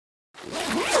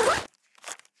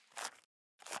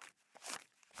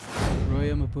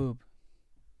Mahboob.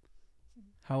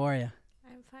 How are you?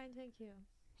 I'm fine, thank you.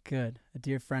 Good. A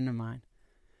dear friend of mine.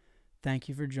 Thank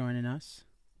you for joining us.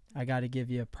 I got to give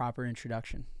you a proper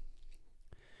introduction.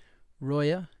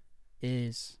 Roya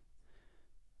is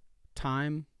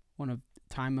one of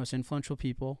Time most influential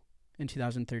people in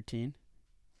 2013,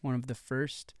 one of the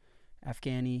first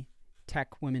Afghani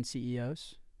tech women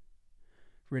CEOs,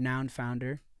 renowned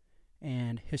founder,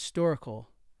 and historical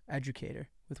educator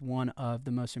with one of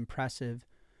the most impressive,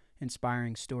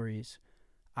 inspiring stories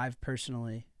I've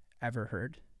personally ever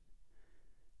heard.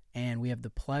 And we have the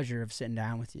pleasure of sitting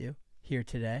down with you here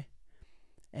today.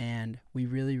 And we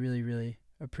really, really, really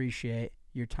appreciate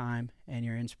your time and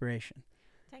your inspiration.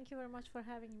 Thank you very much for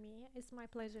having me. It's my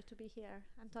pleasure to be here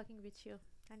and talking with you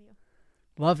and you.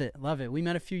 Love it, love it. We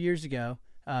met a few years ago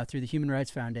through the Human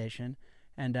Rights Foundation,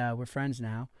 and we're friends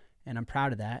now, and I'm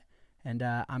proud of that. And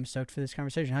I'm stoked for this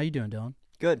conversation. How you doing, Dylan?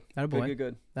 Good. That a boy.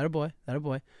 Good. That a boy. That a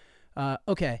boy.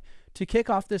 Okay, to kick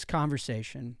off this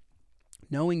conversation,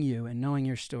 knowing you and knowing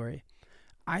your story,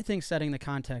 I think setting the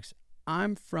context,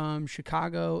 I'm from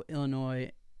Chicago,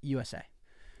 Illinois, USA.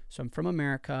 So I'm from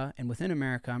America, and within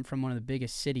America, I'm from one of the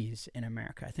biggest cities in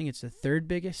America. I think it's the third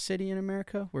biggest city in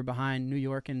America. We're behind New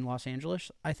York and Los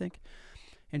Angeles, I think.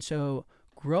 And so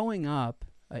growing up,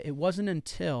 it wasn't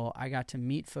until I got to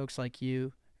meet folks like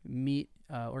you, meet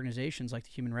organizations like the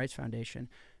Human Rights Foundation,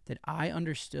 that I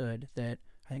understood that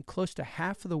I think close to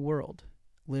half of the world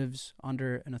lives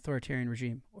under an authoritarian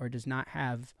regime or does not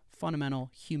have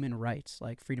fundamental human rights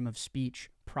like freedom of speech,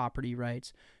 property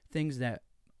rights, things that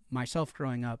myself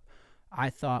growing up I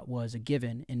thought was a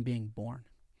given in being born.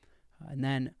 And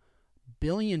then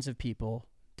billions of people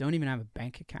don't even have a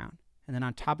bank account. And then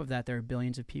on top of that, there are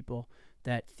billions of people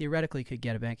that theoretically could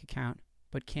get a bank account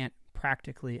but can't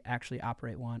practically actually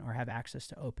operate one or have access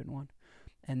to open one.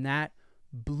 And that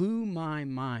blew my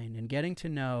mind. And getting to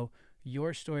know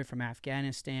your story from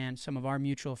Afghanistan, some of our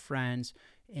mutual friends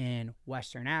in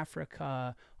Western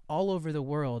Africa, all over the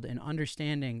world, and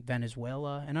understanding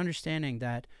Venezuela, and understanding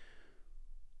that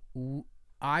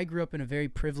I grew up in a very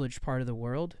privileged part of the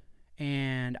world,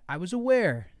 and I was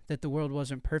aware that the world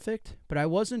wasn't perfect, but I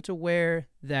wasn't aware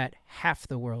that half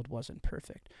the world wasn't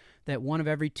perfect, that one of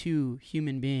every two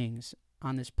human beings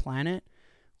on this planet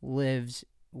lives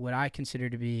what I consider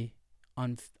to be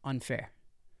unfair.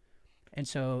 And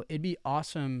so it'd be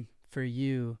awesome for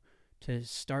you to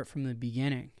start from the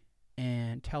beginning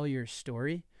and tell your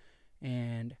story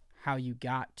and how you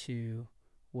got to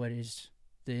what is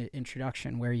the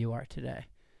introduction where you are today.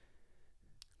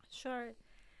 Sure.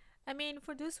 I mean,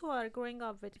 for those who are growing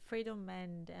up with freedom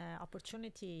and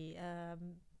opportunity,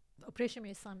 oppression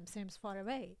may seems far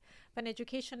away. When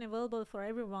education available for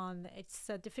everyone, it's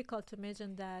difficult to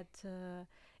imagine that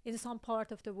in some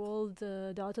part of the world,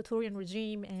 the authoritarian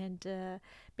regime and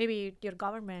maybe your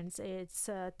governments, it's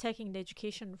taking the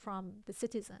education from the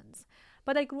citizens.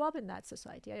 But I grew up in that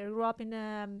society. I grew up in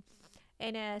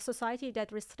a society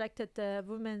that restricted the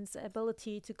women's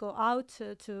ability to go out,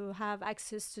 to have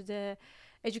access to the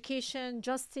education,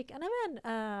 justice, and even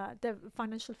the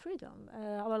financial freedom.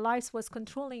 Our lives was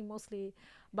controlling mostly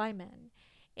by men.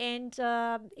 And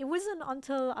it wasn't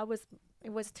until I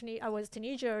was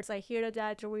teenagers, I hear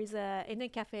that there was a Indian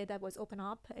cafe that was open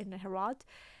up in Herat.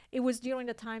 It was during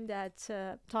the time that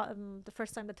the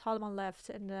first time the Taliban left,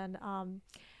 and then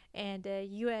and the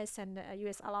U.S. and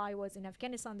U.S. ally was in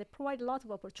Afghanistan. They provide a lot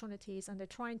of opportunities, and they're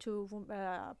trying to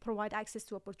provide access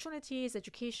to opportunities,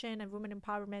 education, and women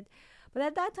empowerment. But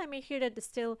at that time, I hear that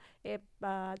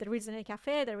there is a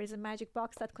cafe, there is a magic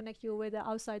box that connects you with the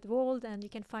outside world, and you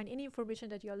can find any information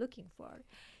that you are looking for.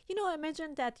 You know,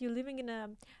 imagine that you're living in a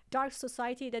dark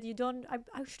society that you don't.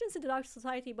 I shouldn't say the dark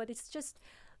society, but it's just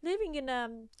living in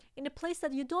a place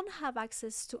that you don't have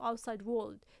access to outside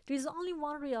world. There is only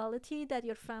one reality that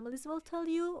your families will tell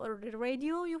you, or the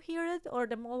radio you hear it, or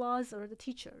the mullahs or the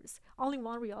teachers. Only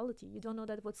one reality. You don't know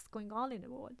that what's going on in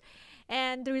the world.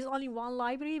 And there is only one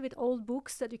library with old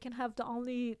books that you can have the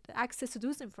only access to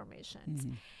those informations.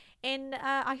 Mm-hmm. And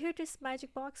I hear this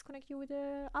magic box connect you with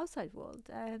the outside world,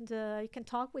 and you can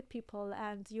talk with people,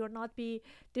 and you'll not be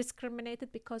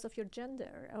discriminated because of your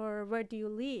gender or where do you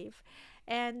live.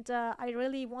 And I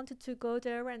really wanted to go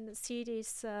there and see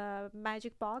this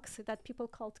magic box that people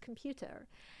called computer.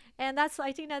 And I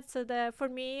think that's for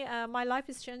me, my life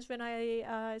has changed when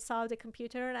I saw the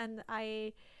computer, and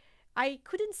I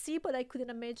couldn't see, but I couldn't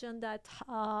imagine that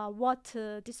what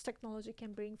this technology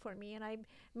can bring for me. And I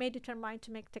made determined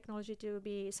to make technology to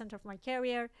be center of my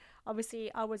career.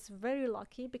 Obviously, I was very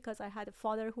lucky because I had a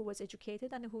father who was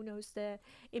educated and who knows the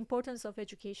importance of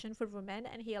education for women,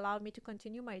 and he allowed me to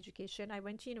continue my education. I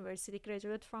went to university,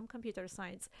 graduated from computer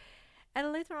science,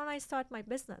 and later on, I started my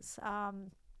business. I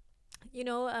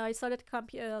started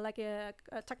like a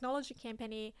technology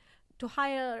company to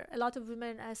hire a lot of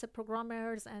women as a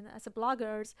programmers and as a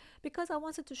bloggers because I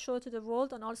wanted to show to the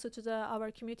world and also to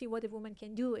our community what a woman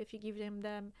can do if you give them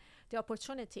the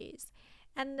opportunities.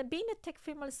 And being a tech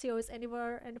female CEOs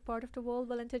anywhere in a part of the world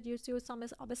will introduce you some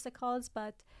obstacles,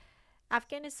 but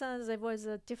Afghanistan it was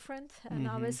different, and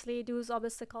obviously those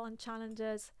obstacles and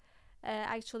challenges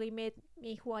actually made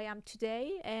me who I am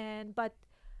today. And but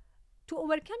to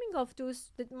overcoming of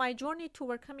my journey to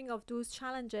overcoming of those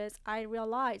challenges, I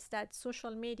realized that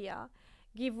social media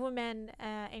give women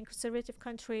in conservative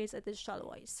countries a digital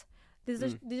voice.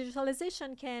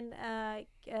 Digitalization can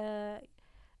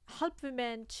help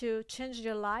women to change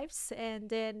their lives, and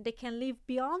then they can live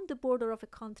beyond the border of a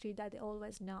country that they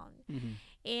always known.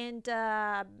 And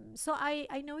so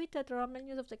I know it that there are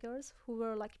millions of the girls who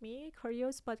were like me,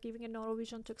 curious but giving a narrow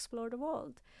vision to explore the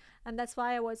world. And that's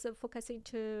why I was focusing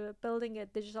to building a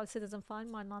digital citizen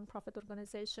fund, my nonprofit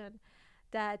organization,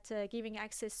 that giving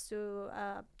access to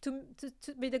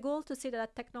with the goal to see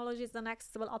that technology is the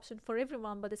next option for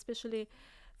everyone, but especially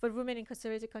for women in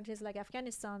conservative countries like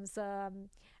Afghanistan.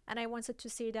 And I wanted to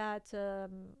see that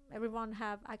everyone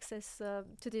have access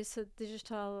to these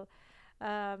digital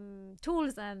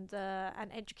tools and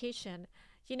education.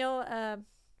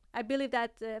 I believe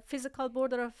that the physical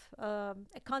border of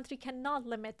a country cannot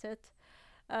limit it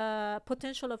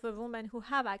potential of a woman who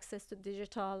have access to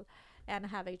digital and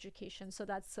have education. So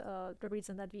that's the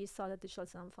reason that we started Digital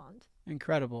Citizen Fund.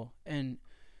 Incredible. And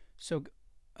so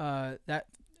that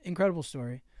incredible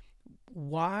story.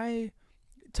 Why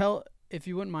if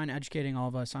you wouldn't mind educating all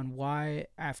of us on why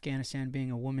Afghanistan being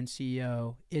a woman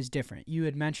CEO is different. You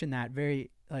had mentioned that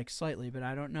very slightly, but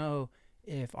I don't know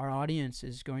if our audience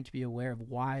is going to be aware of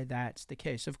why that's the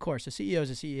case. Of course, a CEO is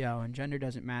a CEO and gender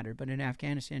doesn't matter, but in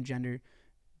Afghanistan, gender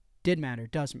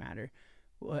does matter.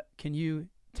 Can you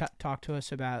talk to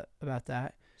us about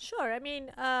that? Sure. I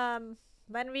mean,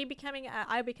 when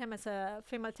I became as a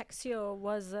female tech CEO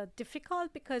was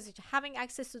difficult because having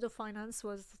access to the finance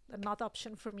was not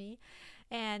option for me.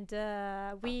 And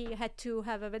we had to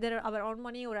have whether our own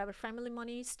money or our family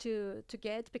monies to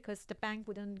get, because the bank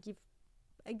wouldn't give.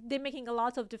 They're making a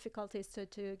lot of difficulties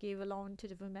to give a loan to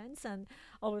the women, and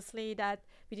obviously that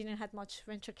we didn't have much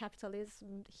venture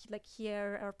capitalism like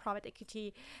here or private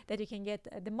equity that you can get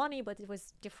the money, but it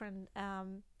was different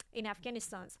in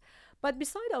Afghanistan. But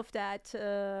beside of that,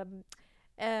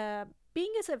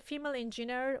 being as a female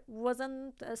engineer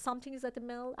wasn't something that the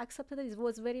male accepted. It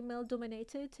was very male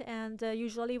dominated, and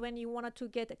usually when you wanted to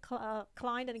get a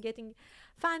client and getting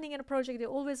funding in a project, they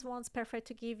always want perfect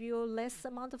to give you less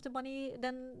amount of the money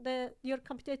than your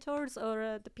competitors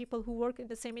or the people who work in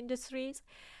the same industries.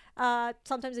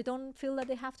 Sometimes they don't feel that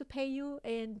they have to pay you,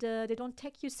 and they don't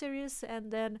take you serious.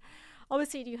 And then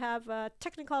obviously you have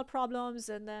technical problems,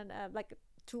 and then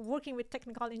to working with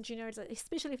technical engineers,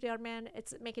 especially if they are men,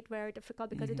 it's make it very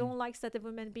difficult because they don't like that the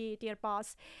women be their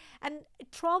boss. And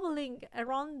traveling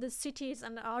around the cities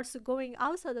and also going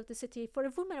outside of the city for a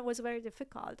woman was very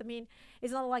difficult. I mean,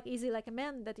 it's not like easy like a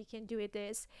man that you can do it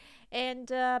this. And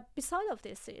beside of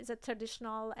this is a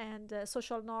traditional and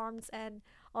social norms, and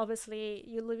obviously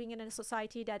you're living in a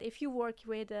society that if you work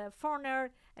with a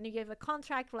foreigner and you give a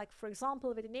contract, like for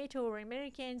example with NATO or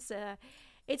Americans,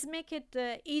 it's make it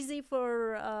easy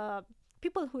for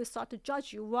people who start to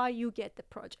judge you why you get the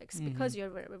projects because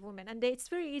you're a woman, and it's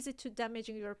very easy to damage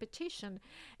your reputation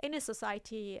in a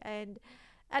society, and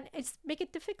it's make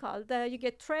it difficult. You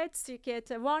get threats, you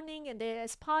get a warning, and they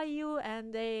spy you,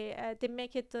 and they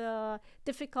make it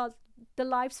difficult the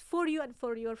lives for you and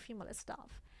for your female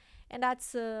staff. And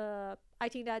that's I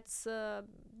think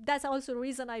that's also the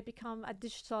reason I become a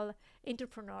digital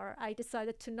entrepreneur. I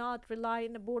decided to not rely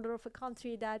on the border of a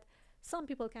country that some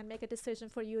people can make a decision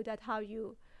for you that how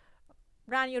you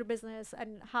run your business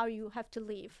and how you have to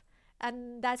live.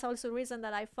 And that's also the reason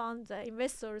that I found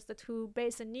investors who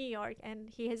based in New York, and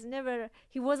he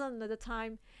wasn't at the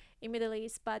time in Middle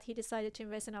East, but he decided to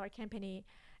invest in our company.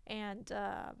 And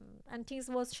things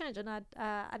was changed, and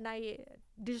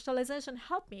digitalization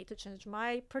helped me to change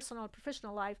my personal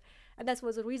professional life, and that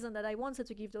was the reason that I wanted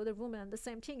to give the other women the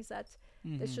same things, that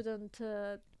they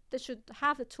should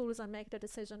have the tools and make the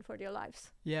decision for their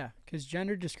lives. Yeah, because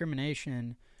gender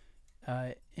discrimination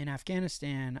in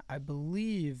Afghanistan, I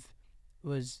believe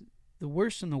was the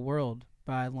worst in the world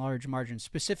by large margins,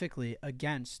 specifically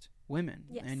against women.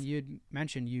 Yes. And you'd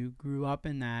mentioned you grew up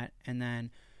in that, and then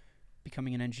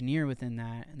becoming an engineer within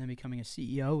that, and then becoming a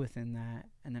CEO within that,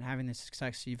 and then having the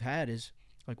success you've had is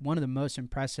like one of the most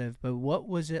impressive. But what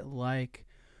was it like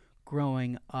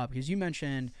growing up? Because you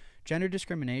mentioned gender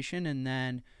discrimination, and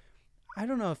then I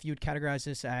don't know if you would categorize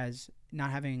this as not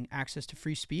having access to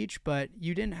free speech, but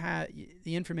you didn't have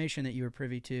the information that you were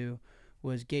privy to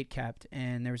was gate kept,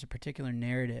 and there was a particular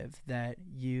narrative that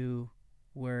you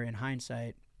were, in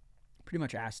hindsight, pretty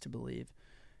much asked to believe.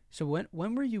 So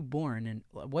when were you born, and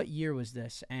what year was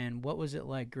this, and what was it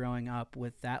like growing up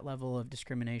with that level of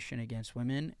discrimination against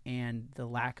women and the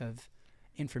lack of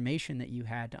information that you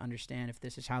had to understand if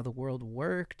this is how the world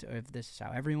worked or if this is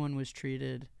how everyone was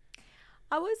treated?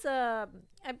 I was,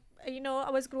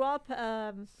 I was grew up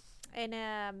in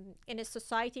a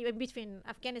society in between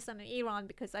Afghanistan and Iran,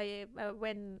 because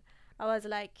when I was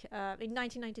like in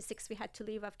 1996 we had to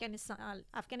leave Afghanistan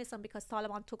because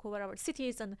Taliban took over our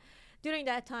cities, and during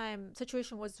that time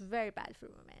situation was very bad for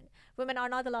women. Women are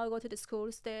not allowed to go to the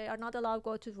schools, they are not allowed to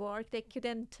go to work, they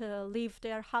couldn't leave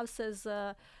their houses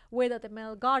without a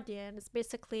male guardian. It's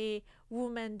basically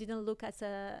women didn't look as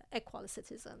equal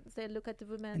citizens, they look at the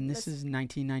women. And this is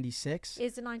 1996?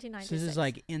 It's 1996. So this is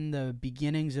like in the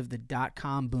beginnings of the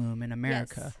dot-com boom in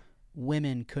America. Yes.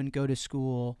 Women couldn't go to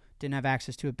school, didn't have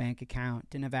access to a bank account,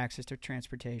 didn't have access to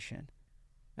transportation.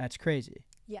 That's crazy.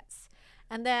 Yes.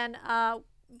 And then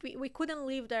we couldn't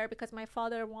live there because my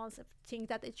father wants to think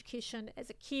that education is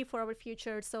a key for our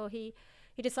future. So he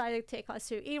decided to take us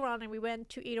to Iran, and we went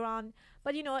to Iran.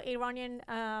 But Iranian,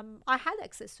 I had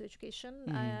access to education.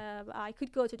 I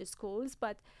could go to the schools,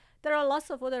 but there are lots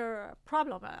of other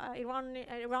problems.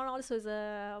 Iran also is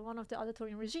one of the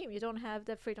authoritarian regime. You don't have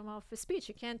the freedom of speech.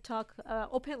 You can't talk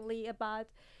openly about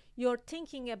your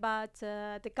thinking about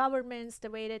the governments, the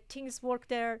way that things work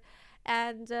there,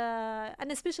 and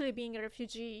especially being a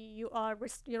refugee,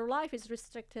 your life is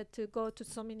restricted to go to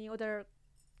so many other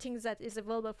things that is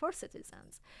available for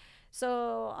citizens.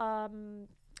 So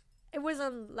it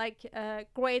wasn't like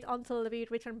great until we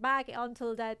returned back,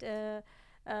 until that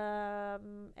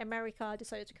America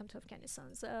decided to come to Afghanistan.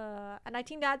 And I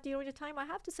think that during the time, I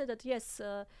have to say that yes,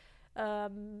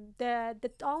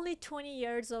 the only 20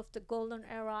 years of the golden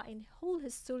era in whole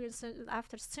history,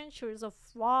 after centuries of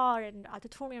war and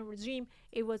authoritarian regime,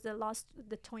 it was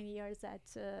the 20 years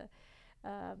that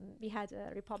we had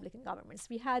Republican governments.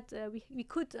 We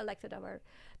could elected our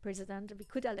president. We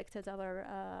could elected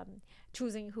our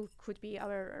choosing who could be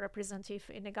our representative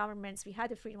in the governments. We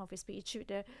had the freedom of speech.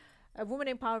 The women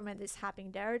empowerment is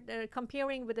happening there.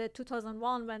 Comparing with the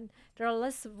 2001, when there are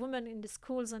less women in the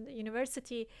schools and the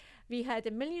university, we had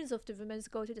millions of the women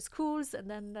go to the schools, and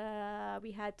then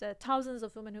we had thousands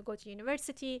of women who go to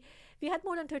university. We had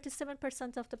more than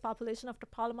 37% of the population of the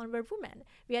parliament were women.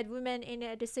 We had women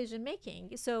in decision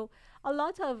making. So a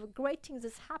lot of great things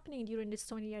is happening during these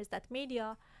 20 years that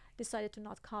media decided to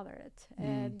not cover it.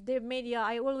 And the media,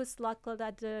 I always like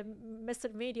that the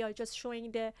Western media just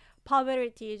showing the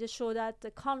poverty, just show that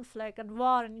the conflict and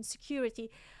war and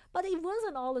insecurity. But it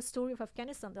wasn't all the story of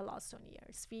Afghanistan the last 20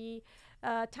 years. We,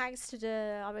 thanks to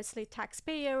the, obviously,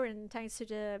 taxpayer, and thanks to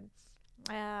the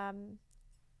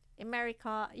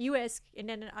America, US, and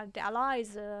then the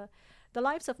allies, the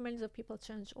lives of millions of people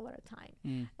change over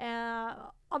time.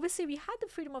 Obviously, we had the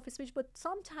freedom of speech, but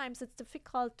sometimes it's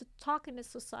difficult to talk in a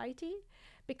society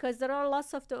because there are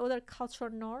lots of the other cultural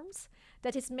norms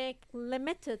that is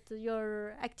limited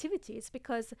your activities,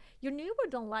 because your neighbor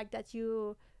don't like that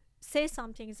you say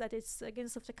something that is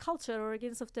against of the culture or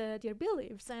against of their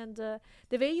beliefs, and the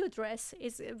way you dress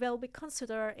will be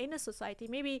considered in a society.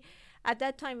 Maybe at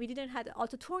that time we didn't have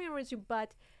authoritarian regime,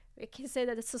 but we can say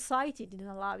that the society didn't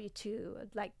allow you to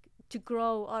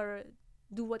grow or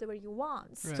do whatever you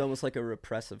want. Right. It's almost like a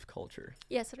repressive culture.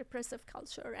 Yes, a repressive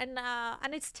culture, and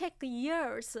it's taken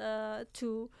years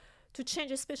to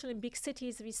change, especially in big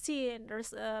cities. We see, and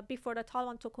there's before the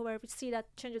Taliban took over, we see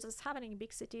that changes is happening in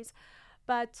big cities,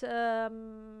 but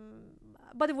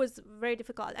it was very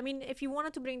difficult. I mean, if you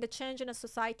wanted to bring the change in a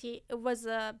society, it was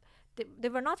they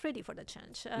were not ready for the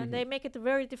change. They make it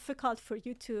very difficult for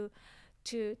you to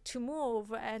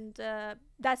move, and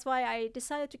that's why I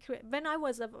decided to create. When I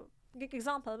was a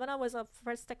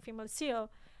first tech female CEO,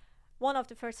 one of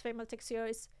the first female tech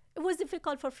CEOs, it was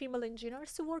difficult for female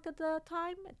engineers to work at the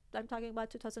time. I'm talking about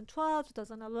 2012,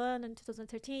 2011, and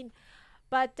 2013.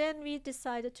 But then we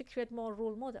decided to create more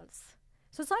role models.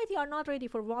 Society are not ready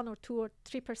for 1 or 2 or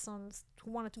 3 persons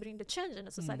who wanted to bring the change in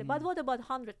a society. But what about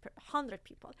 100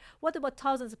 people? What about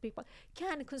thousands of people?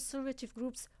 Can conservative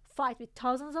groups fight with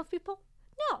thousands of people?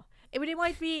 No. Everybody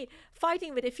might be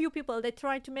fighting with a few people that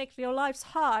try to make your lives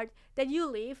hard that you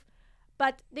live,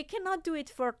 but they cannot do it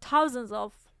for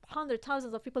hundred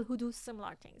thousands of people who do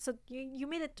similar things. So you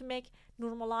made it to make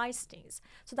normalize things.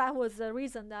 So that was the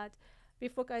reason that we're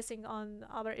focusing on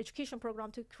our education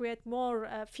program to create more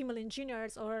female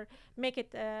engineers or make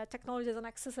it technology as an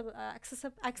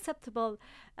acceptable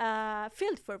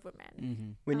field for women.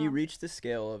 Mm-hmm. When you reach the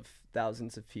scale of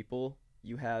thousands of people,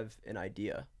 you have an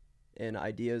idea, and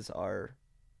ideas are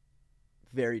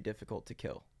very difficult to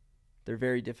kill. They're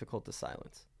very difficult to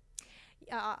silence.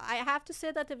 I have to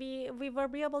say that we were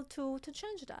able to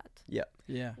change that. Yeah.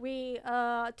 Yeah. We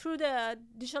through the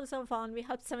Digital Sun Fund, we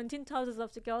helped 17,000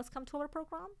 of the girls come to our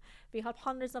program. We helped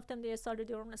hundreds of them. They started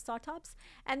their own startups.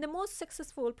 And the most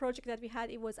successful project that we had,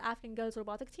 it was Afghan girls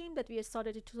robotic team that we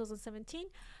started in 2017.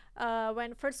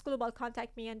 When First Global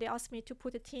contacted me and they asked me to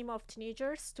put a team of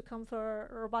teenagers to come for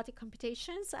robotic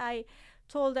competitions, I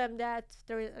told them that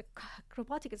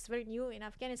robotic is very new in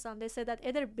Afghanistan. They said that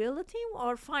either build a team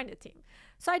or find a team.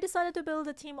 So I decided to build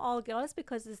a team all girls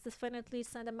because this definitely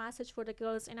sent a message for the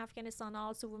girls in Afghanistan and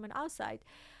also women outside.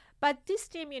 But this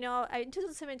team, in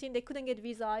 2017, they couldn't get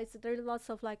visas. There are lots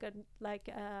of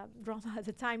drama at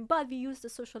the time. But we used the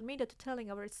social media to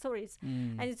telling our stories,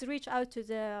 and it's reached out to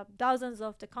the thousands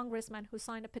of the congressmen who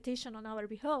signed a petition on our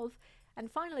behalf.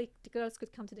 And finally, the girls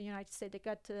could come to the United States. They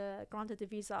got granted the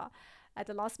visa at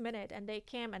the last minute, and they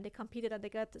came and they competed and they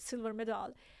got the silver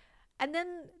medal. And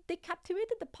then they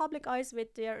captivated the public eyes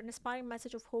with their inspiring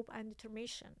message of hope and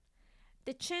determination.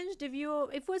 They changed the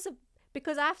view.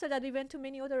 Because after that, we went to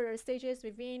many other stages.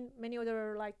 We won many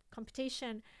other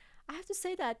competition. I have to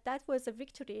say that was a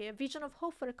victory, a vision of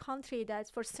hope for a country that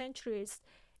for centuries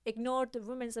ignored the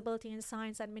women's ability in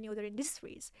science and many other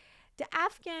industries. The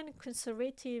Afghan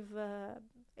conservative,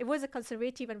 it was a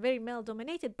conservative and very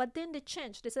male-dominated, but then they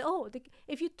changed. They said,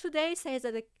 if you today say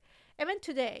that, even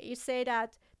today, you say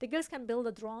that the girls can build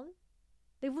a drone,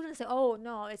 they wouldn't say, oh,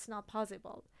 no, it's not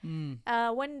possible.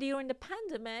 When during the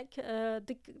pandemic,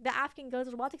 the Afghan girls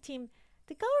robotic team,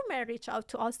 the government reached out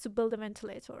to us to build a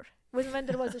ventilator. When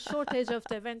there was a shortage of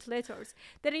the ventilators,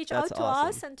 they reached out to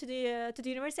us and to the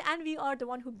university, and we are the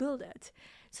one who built it.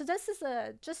 So this is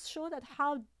just show that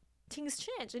how things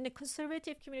change in the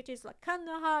conservative communities like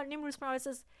Kandahar, Nimruz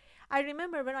provinces. I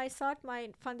remember when I started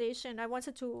my foundation, I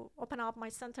wanted to open up my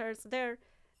centers there.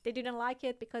 They didn't like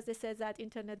it because they said that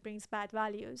internet brings bad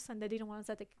values and they didn't want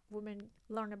that the women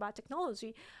learn about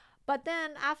technology. But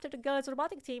then after the girls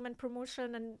robotic team and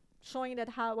promotion and showing that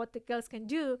what the girls can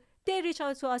do, they reached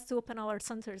out to us to open our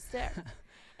centers there.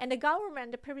 And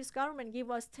the previous government gave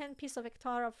us 10 pieces of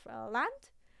hectare of land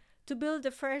to build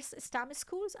the first STEM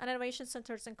schools and innovation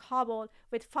centers in Kabul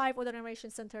with 5 other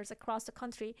innovation centers across the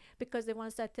country because they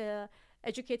want that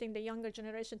educating the younger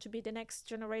generation to be the next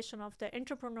generation of the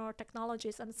entrepreneur,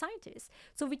 technologists, and scientists.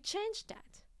 So we changed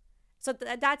that. So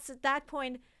that's at that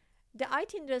point, the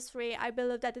IT industry, I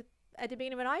believe that at the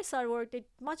beginning when I started work, they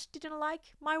much didn't like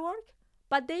my work,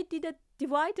 but they did it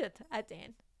divided at the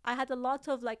end. I had a lot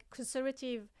of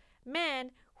conservative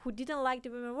men who didn't like the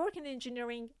women work in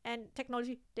engineering and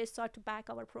technology. They start to back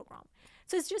our program.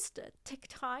 So it's just take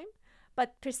time,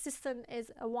 but persistent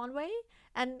is one way,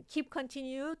 and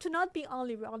continue to not be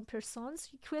only one persons.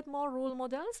 You create more role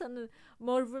models and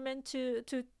more women to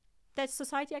that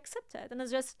society accepted. And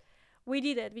it's just, we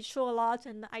did it. We show a lot,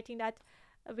 and I think that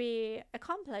we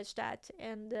accomplished that.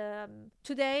 And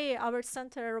today our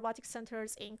robotic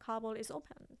centers in Kabul is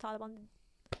open. Taliban.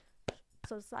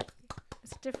 So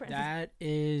it's different. That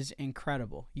is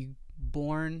incredible. You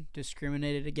born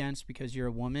discriminated against because you're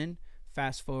a woman.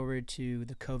 Fast forward to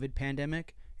the COVID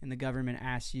pandemic, and the government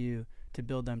asks you to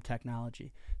build them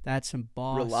technology. That's some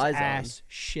boss-ass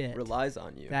shit. Relies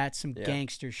on you. That's some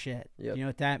gangster shit. Yep. You know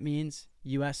what that means?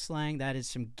 U.S. slang? That is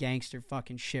some gangster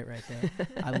fucking shit right there.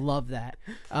 I love that.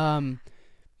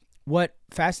 What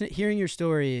fascinating, hearing your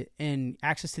story and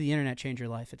access to the internet changed your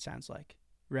life, it sounds like,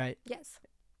 right? Yes.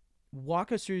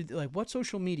 Walk us through, what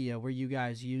social media were you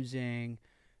guys using?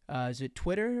 Is it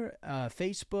Twitter,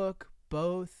 Facebook,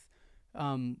 both?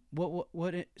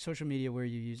 What social media were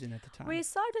you using at the time? We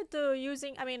started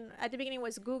using, at the beginning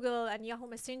was Google and Yahoo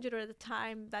Messenger at the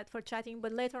time that for chatting,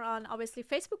 but later on, obviously,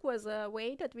 Facebook was a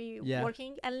way that we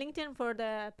working, and LinkedIn for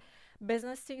the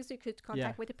business things you could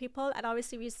contact with the people, and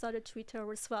obviously we started Twitter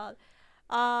as well.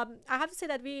 I have to say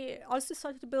that we also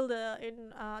started to build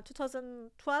in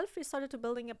 2012. We started to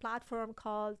building a platform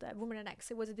called Women and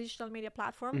X. It was a digital media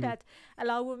platform that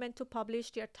allow women to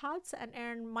publish their thoughts and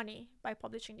earn money by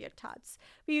publishing their thoughts.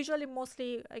 We usually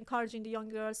mostly encouraging the young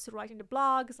girls to write in the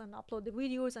blogs and upload the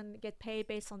videos and get paid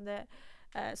based on the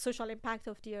social impact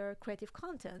of their creative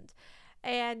content.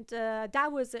 And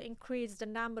that was increased the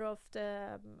number of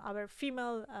our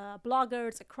female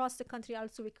bloggers across the country.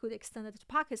 Also, we could extend it to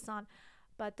Pakistan,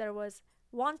 but there was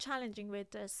one challenging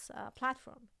with this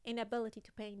platform: inability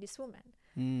to pay these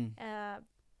women,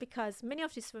 because many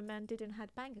of these women didn't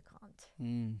have bank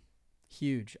account.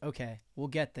 Huge. Okay, we'll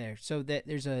get there. So that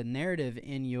there's a narrative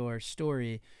in your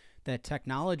story that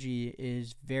technology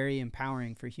is very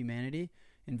empowering for humanity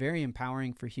and very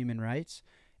empowering for human rights,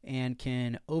 and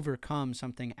can overcome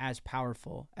something as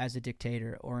powerful as a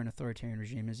dictator or an authoritarian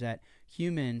regime. Is that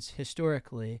humans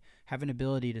historically have an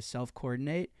ability to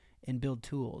self-coordinate and build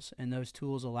tools, and those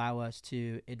tools allow us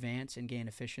to advance and gain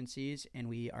efficiencies, and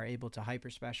we are able to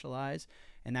hyper-specialize,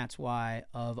 and that's why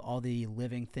of all the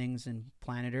living things in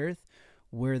planet Earth,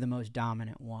 we're the most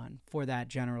dominant one. For that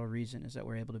general reason is that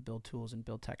we're able to build tools and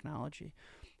build technology.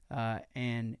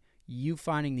 And you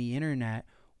finding the internet,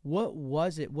 what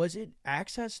was it? Was it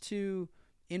access to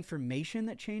information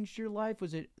that changed your life?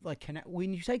 Was it like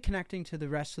when you say connecting to the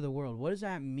rest of the world, what does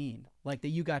that mean? Like that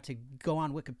you got to go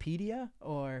on Wikipedia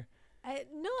or?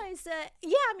 No, it's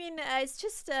it's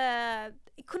just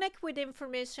connect with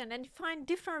information and find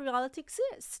different reality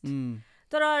exists.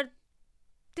 There are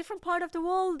different part of the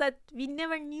world that we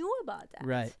never knew about that.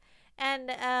 Right.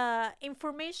 And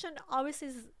information obviously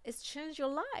is change your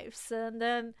lives, and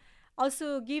then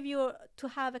also give you to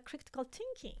have a critical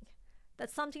thinking. That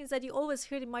some things that you always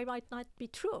hear might not be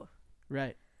true.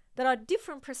 Right. There are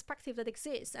different perspectives that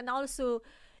exist, and also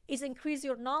it's increase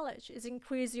your knowledge, it's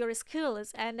increase your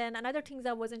skills. And then another thing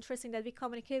that was interesting, that we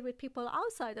communicate with people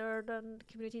outside the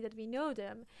community, that we know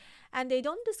them, and they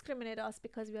don't discriminate us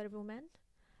because we are women.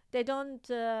 They don't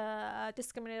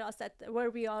discriminate us at where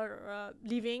we are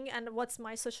living and what's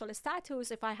my social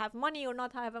status, if I have money or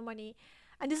not have money.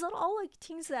 And these are all like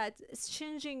things that is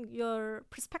changing your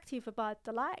perspective about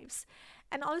the lives.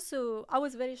 And also, I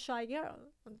was a very shy girl.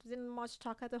 Didn't much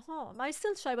talk at the home. I'm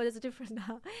still shy, but it's different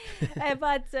now.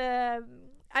 But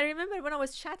I remember when I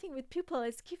was chatting with people,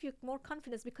 it's give you more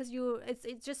confidence, because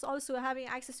it's just also having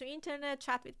access to internet,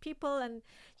 chat with people, and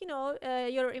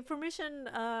your information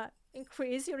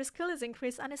increase, your skills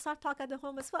increase, and I start talking at the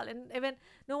home as well. And even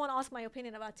no one asked my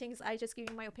opinion about things, I just give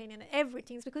you my opinion on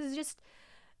everything, because it's just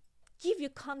give you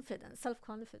confidence,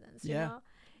 self-confidence, you know?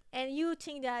 And you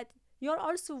think that you're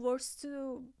also worth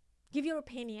to give your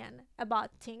opinion about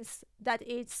things that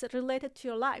it's related to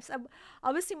your lives.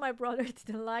 Obviously, my brother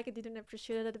didn't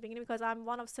appreciate it at the beginning, because I'm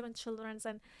one of 7 children.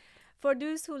 And for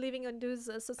those who living in this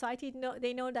society,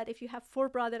 they know that if you have 4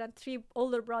 brothers and 3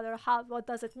 older brothers, what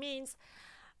does it mean?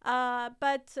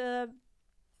 But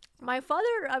my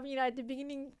father, at the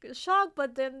beginning, shocked,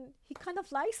 but then he kind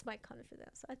of likes my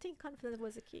confidence. I think confidence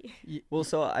was the key. Well,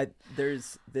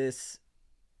 there's this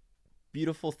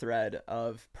beautiful thread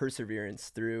of perseverance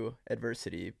through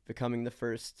adversity, becoming the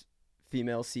first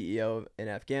female CEO in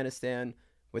Afghanistan,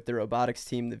 with the robotics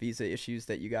team, the visa issues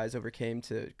that you guys overcame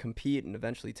to compete and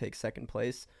eventually take second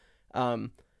place.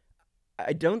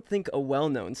 I don't think a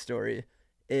well-known story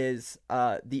is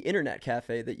the internet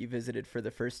cafe that you visited for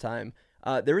the first time.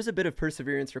 There was a bit of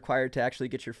perseverance required to actually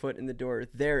get your foot in the door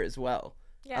there as well,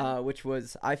 which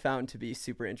I found to be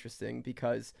super interesting,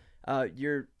 because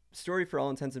your story, for all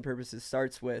intents and purposes,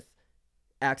 starts with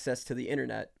access to the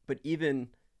internet, but even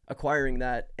acquiring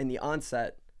that in the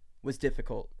onset was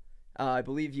difficult. I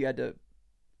believe you had to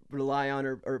rely on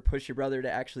or push your brother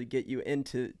to actually get you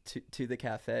into to the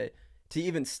cafe to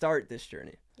even start this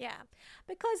journey. Yeah,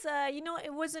 because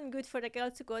it wasn't good for the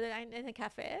girls to go there in a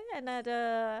cafe, and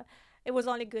that it was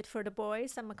only good for the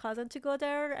boys and my cousin to go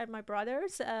there, and my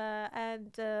brothers,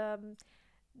 and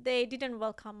they didn't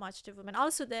welcome much the women.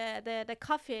 Also, the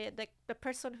cafe, the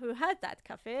person who had that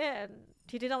cafe, and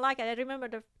he didn't like it. I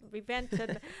remember we went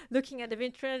and looking at the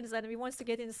vitrines, and we wanted to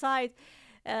get inside.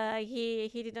 He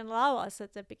didn't allow us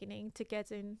at the beginning to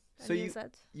get in. So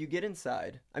you get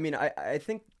inside. I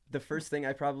think the first thing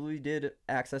I probably did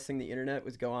accessing the internet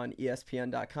was go on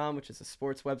ESPN.com, which is a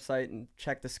sports website, and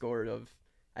check the score of,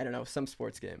 I don't know, some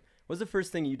sports game. What was the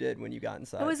first thing you did when you got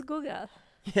inside? It was Google.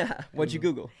 Yeah. What'd you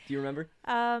Google? Do you remember?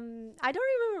 I don't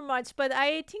remember much, but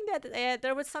I think that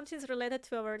there was something related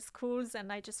to our schools,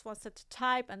 and I just wanted to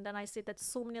type, and then I see that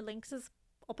so many links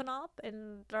open up,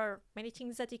 and there are many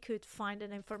things that you could find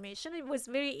in information. It was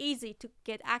very easy to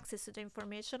get access to the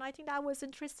information. I think that was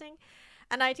interesting.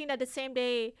 And I think that the same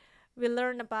day we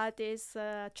learned about this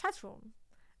chat room,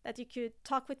 that you could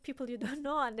talk with people you don't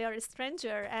know, and they are a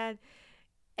stranger, and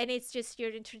it's just you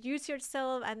introduce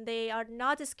yourself, and they are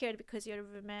not scared because you're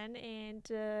a woman, and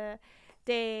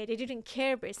they didn't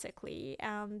care basically.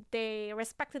 They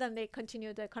respected and they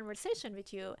continued the conversation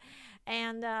with you.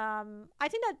 And I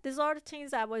think that these are the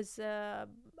things I was a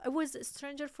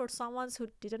stranger for someone who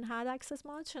didn't have access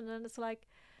much. And then it's like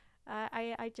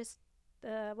I just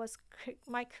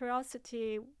my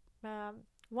curiosity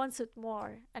wants it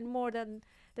more and more than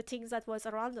the things that was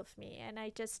around of me. And I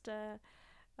just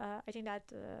I think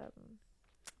that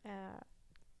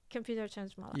computer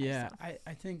changed my life. Yeah, so.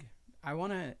 I think I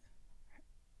want to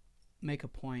make a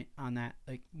point on that.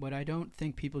 Like, what I don't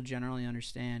think people generally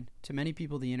understand, to many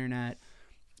people, the internet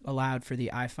allowed for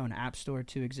the iPhone App Store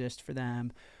to exist for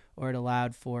them, or it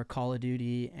allowed for Call of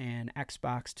Duty and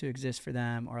Xbox to exist for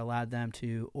them, or allowed them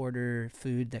to order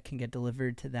food that can get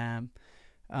delivered to them.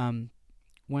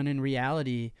 When in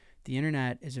reality, the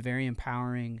internet is a very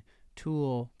empowering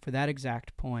tool for that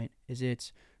exact point, is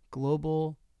it's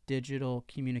global digital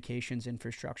communications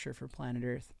infrastructure for planet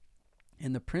Earth.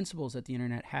 And the principles that the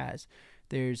internet has,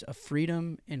 there's a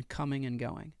freedom in coming and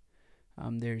going.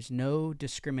 There's no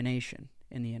discrimination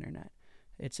in the internet.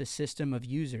 It's a system of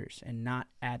users and not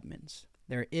admins.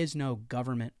 There is no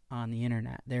government on the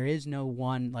internet. There is no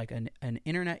one, like an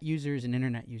internet user is an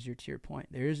internet user, to your point.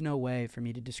 There is no way for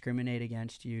me to discriminate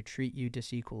against you, treat you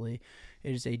disequally.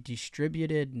 It is a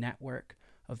distributed network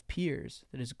of peers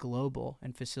that is global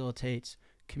and facilitates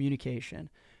communication.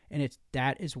 And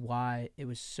that is why it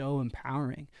was so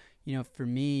empowering. You know, for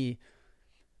me,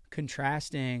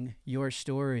 contrasting your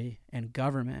story and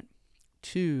government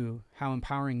to how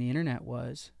empowering the internet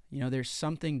was, you know, there's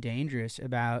something dangerous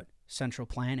about central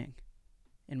planning,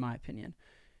 in my opinion.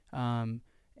 And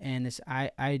this,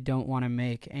 I don't want to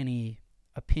make any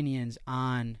opinions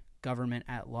on government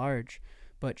at large,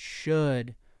 but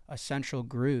should a central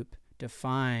group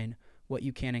define what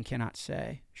you can and cannot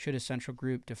say? Should a central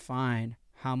group define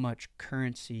how much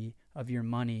currency of your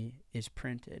money is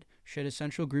printed? Should a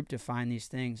central group define these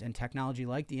things, and technology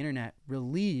like the internet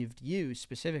relieved you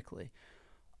specifically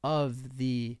of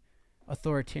the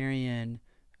authoritarian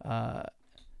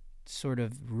sort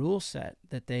of rule set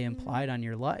that they implied on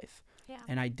your life? Yeah.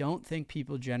 And I don't think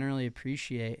people generally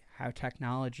appreciate how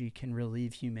technology can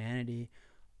relieve humanity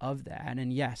of that.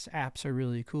 And yes, apps are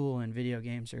really cool and video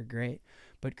games are great,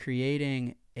 but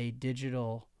creating a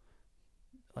digital,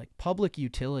 like, public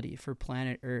utility for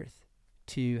planet Earth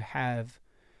to have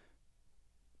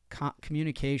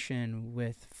communication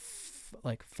with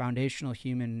like foundational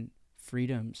human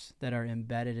freedoms that are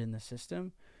embedded in the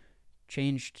system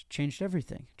changed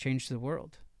everything, changed the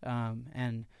world.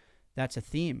 And that's a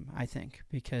theme, I think,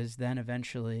 because then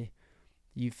eventually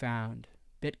you found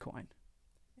Bitcoin,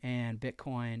 and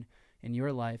Bitcoin in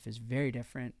your life is very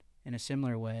different in a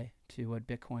similar way to what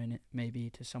Bitcoin may be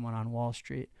to someone on Wall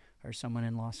Street or someone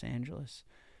in Los Angeles.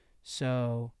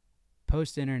 So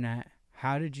post-internet,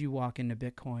 how did you walk into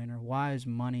Bitcoin, or why is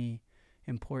money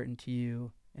important to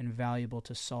you and valuable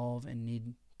to solve and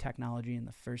need technology in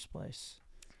the first place?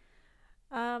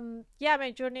 Yeah,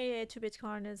 my journey to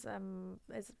Bitcoin is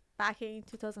back in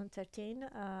 2013.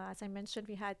 As I mentioned,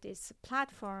 we had this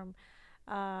platform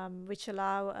which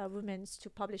allow women to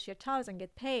publish their thoughts and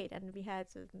get paid, and we had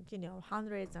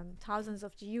hundreds and thousands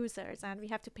of users, and we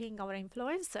have to pay our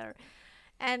influencer.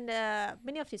 And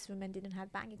many of these women didn't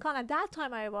have bank account. At that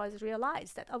time, I was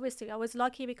realized that obviously I was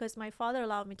lucky because my father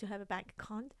allowed me to have a bank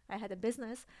account. I had a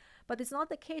business, but it's not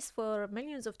the case for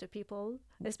millions of the people,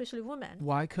 especially women.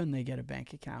 Why couldn't they get a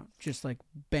bank account? Just like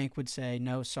bank would say,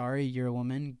 no, sorry, you're a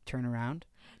woman, turn around.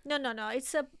 No.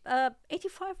 It's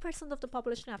 85% of the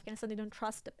population in Afghanistan, they don't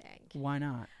trust the bank. Why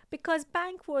not? Because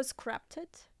bank was corrupted.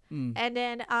 And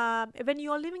then when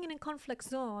you're living in a conflict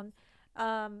zone,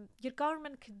 your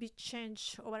government could be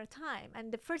changed over time,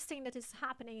 and the first thing that is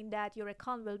happening is that your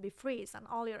account will be freeze and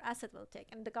all your asset will take,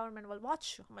 and the government will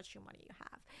watch how much money you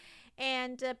have.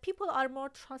 And people are more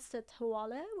trusted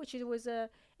hawala, which was a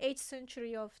 8th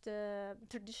century of the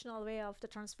traditional way of the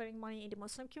transferring money in the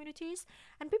Muslim communities,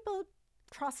 and people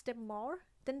trust them more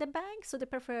than the bank, so they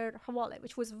prefer hawala,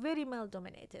 which was very male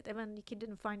dominated. Even you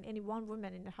didn't find any one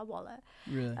woman in the hawala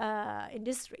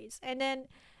industries.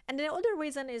 And the other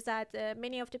reason is that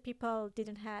many of the people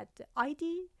didn't have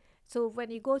ID. So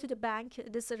when you go to the bank,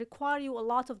 this require you a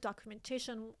lot of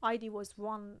documentation. ID was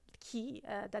one key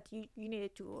that you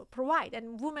needed to provide.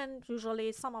 And women,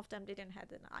 usually, some of them didn't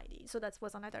have an ID. So that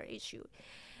was another issue.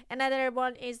 Another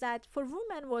one is that for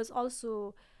women was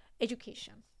also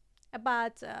education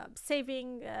about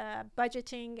saving,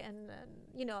 budgeting, and,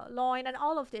 law and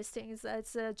all of these things.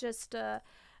 It's just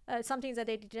something that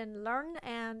they didn't learn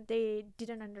and they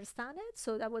didn't understand it.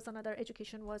 So that was another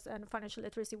education was, and financial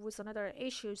literacy was another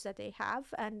issues that they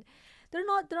have. And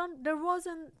there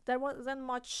wasn't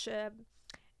much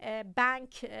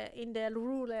bank in the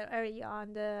rural area,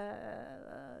 and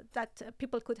that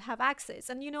people could have access.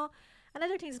 And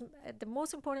another thing is, the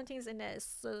most important things in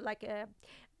this,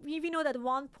 we know that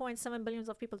 1.7 billion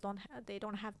of people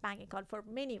don't have bank account for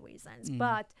many reasons.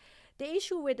 But the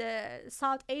issue with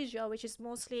South Asia, which is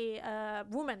mostly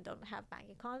women don't have bank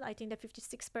account, I think that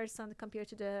 56% compared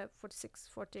to the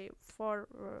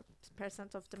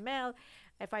 44% of the male,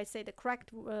 if I say the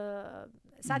correct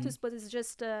status, but it's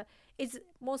just it's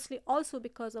mostly also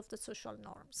because of the social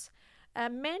norms.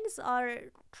 Men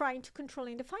are trying to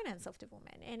controlling the finance of the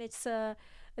women, and it's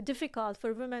difficult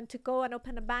for women to go and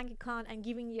open a bank account and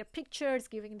giving their pictures,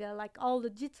 giving their all the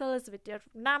details with their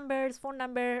numbers, phone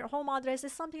number, home address.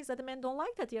 Is something that the men don't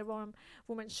like that their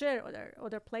women share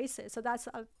other places. So that's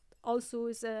also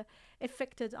is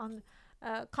affected on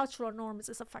cultural norms.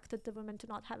 Is affected the women to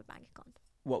not have a bank account.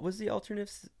 What was the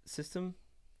alternative system?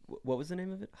 What was the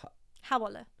name of it?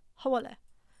 Hawala.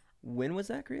 When was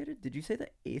that created? Did you say the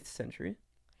 8th century?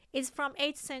 It's from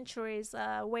 8th century's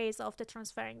ways of the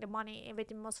transferring the money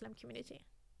within Muslim community.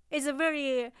 It's a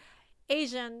very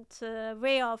ancient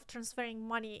way of transferring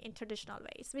money in traditional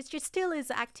ways, which still is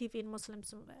active in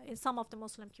Muslims, in some of the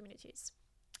Muslim communities.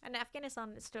 And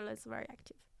Afghanistan still is very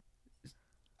active.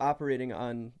 Operating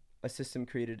on a system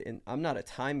created in, I'm not a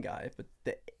time guy, but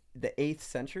the 8th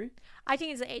century? I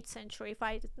think it's the 8th century, if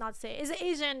I did not say. It's an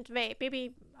ancient way.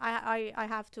 Maybe I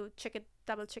have to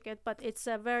double check it, but it's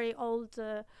a very old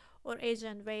or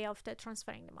ancient way of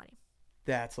transferring the money.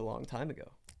 That's a long time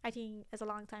ago. I think it's a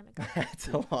long time ago. That's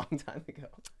a long time ago.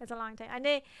 It's a long time.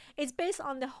 And it's based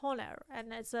on the honor,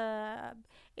 and it's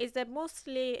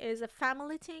mostly is a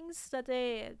family things that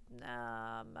they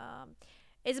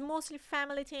it's mostly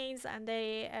family things, and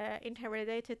they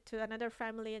inherited it to another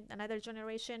family, another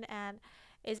generation, and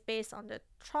is based on the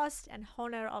trust and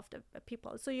honor of the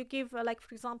people. So you give,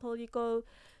 for example, you go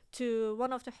to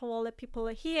one of the Hawala people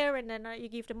here, and then you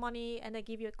give the money, and they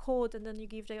give you a code, and then you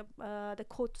give the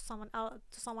code to someone else,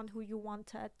 to someone who you want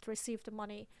to receive the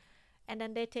money, and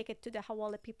then they take it to the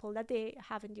Hawala people that they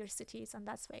have in their cities, and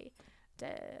that's why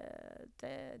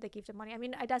they give the money. I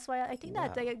mean, that's why I think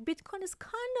that Bitcoin is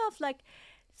kind of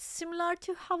similar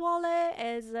to Hawala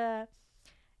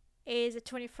is the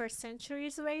 21st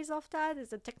century's ways of that, is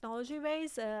the technology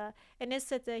ways, and it's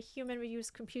that the human will use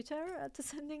computer to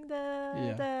sending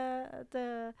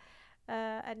the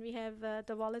and we have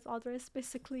the wallet address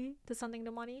basically to sending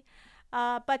the money,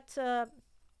 but I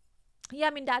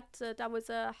mean that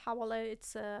was a Hawala.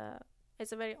 It's a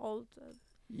very old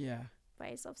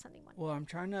ways of sending money. Well, I'm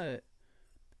trying to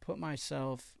put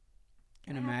myself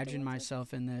and imagine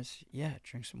myself in this. Yeah,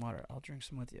 drink some water. I'll drink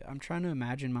some with you. I'm trying to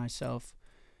imagine myself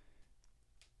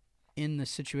in the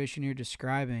situation you're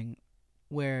describing,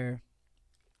 where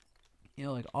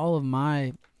all of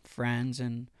my friends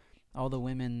and all the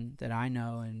women that I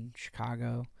know in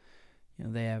Chicago,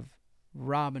 they have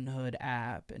Robinhood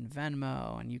app and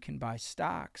Venmo, and you can buy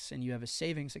stocks, and you have a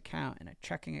savings account and a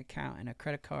checking account and a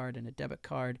credit card and a debit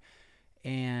card,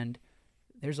 and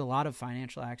there's a lot of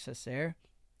financial access there.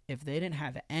 If they didn't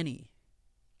have any,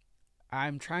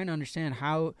 I'm trying to understand,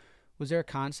 how was there a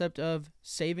concept of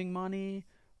saving money,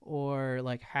 or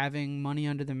having money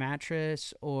under the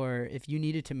mattress, or if you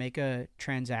needed to make a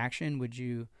transaction, would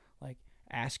you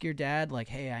ask your dad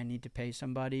hey, I need to pay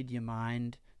somebody, do you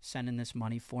mind sending this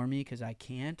money for me because I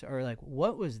can't? Or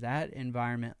what was that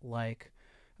environment like?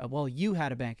 Well, you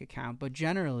had a bank account, but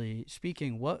generally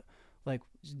speaking, what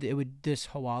this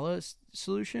Hawala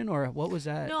solution, or what was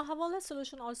that? No, Hawala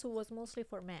solution also was mostly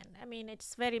for men. I mean,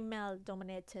 it's very male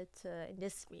dominated in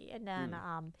this way, and then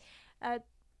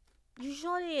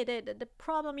usually the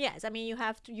problem, yes, I mean,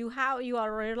 you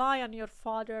are rely on your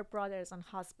father, brothers, and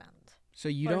husband. So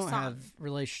you don't have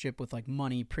relationship with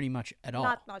money pretty much at all.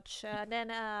 Not much.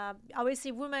 Then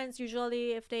obviously women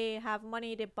usually, if they have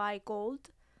money, they buy gold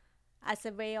as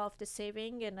a way of the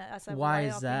saving and as a Why way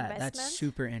is of that? investment. That's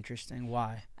super interesting.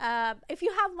 Why? If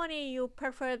you have money, you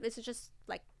prefer, it's just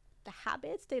the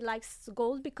habits. They like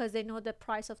gold because they know the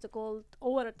price of the gold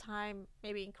over time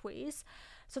maybe increase.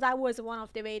 So that was one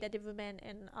of the way that the women,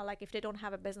 and if they don't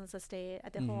have a business, they stay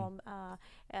at the home,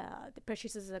 the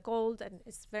purchases the gold, and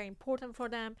it's very important for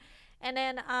them. And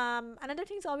then another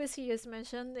thing is, obviously, you just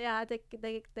mentioned,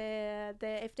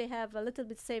 if they have a little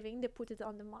bit saving, they put it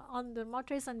on the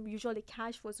mattress, and usually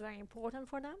cash was very important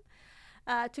for them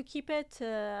to keep it.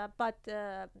 But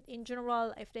in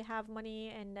general, if they have money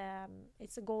and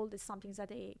it's a gold, is something that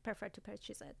they prefer to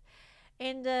purchase it.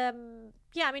 And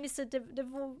yeah, I mean, it's a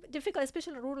difficult,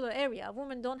 especially in rural area.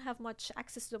 Women don't have much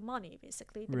access to money,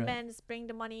 basically. The Right. men bring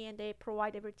the money and they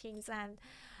provide everything, and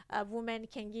women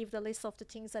can give the list of the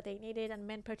things that they needed and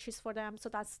men purchase for them. So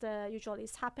that's the usually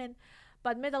it's happen.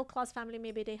 But middle class family,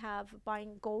 maybe they have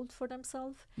buying gold for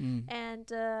themselves. And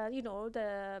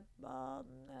the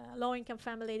low income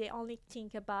family, they only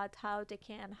think about how they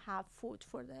can have food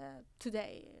for the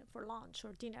today for lunch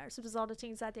or dinner. So those are the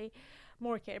things that they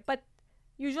more care. But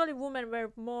usually women were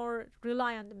more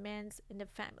rely on the men in the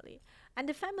family, and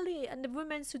the family and the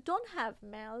women who don't have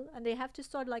male and they have to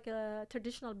start like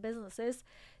traditional businesses,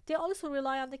 they also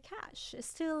rely on the cash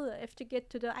still. If to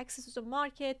get to the access to the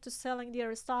market to selling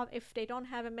their stuff, if they don't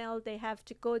have a male, they have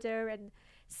to go there and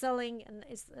selling, and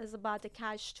is about the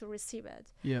cash to receive it.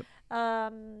 Yep.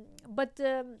 But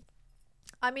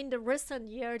I mean, the recent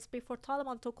years before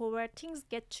Taliban took over, things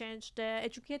get changed. The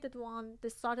educated one, they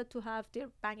started to have their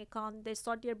bank account, they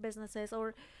start their businesses,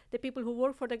 or the people who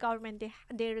work for the government,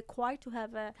 they're required to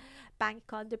have a bank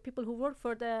account. The people who work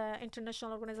for the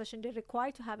international organization, they're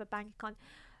required to have a bank account.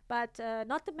 But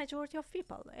not the majority of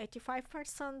people.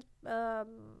 85%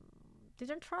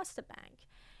 didn't trust the bank.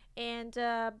 And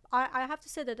I have to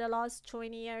say that the last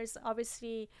 20 years,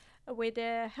 obviously, with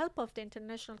the help of the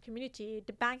international community,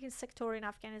 the banking sector in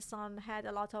Afghanistan had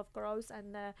a lot of growth,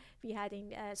 and we had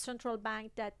a central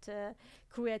bank that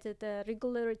created the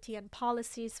regularity and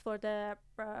policies for the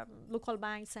local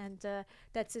banks, and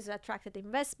that is attracted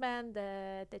investment,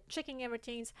 the checking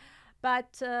everything.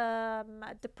 But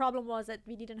the problem was that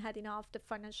we didn't have enough the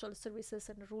financial services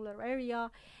in the rural area,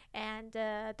 and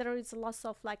there is lots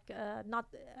of not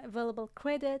available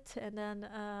credit, and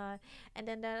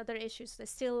then the other issues. They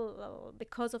still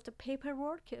because of the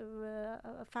paperwork,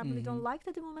 a family don't like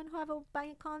that the women who have a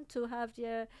bank account to have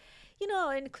their,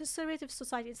 in conservative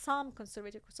society, some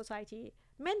conservative society,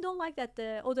 men don't like that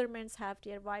the other men have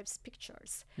their wives'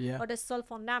 pictures or the cell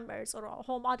phone numbers or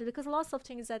home address, because lots of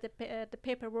things that the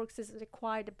paperwork is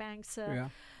required the banks,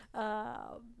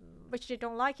 which they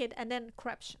don't like it. And then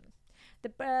corruption.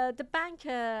 The bank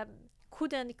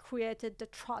couldn't create the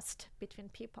trust between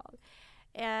people,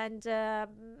 and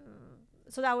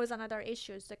so that was another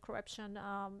issue. The corruption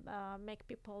make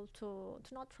people to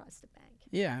not trust the bank.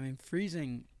 Yeah, I mean,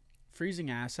 freezing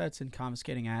assets and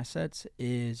confiscating assets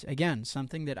is, again,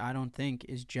 something that I don't think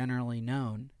is generally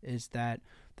known, is that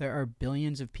there are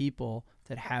billions of people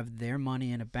that have their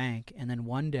money in a bank, and then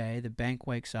one day the bank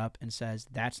wakes up and says,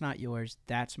 that's not yours,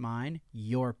 that's mine,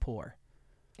 you're poor.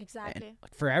 Exactly.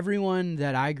 And for everyone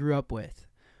that I grew up with,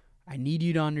 I need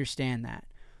you to understand that,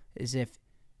 is if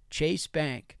Chase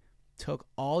Bank took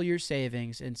all your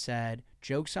savings and said,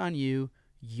 joke's on you,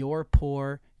 you're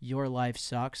poor, your life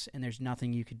sucks, and there's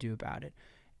nothing you could do about it.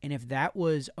 And if that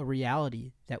was a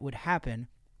reality that would happen,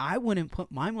 I wouldn't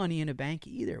put my money in a bank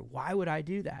either. Why would I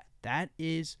do that? That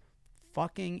is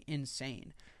fucking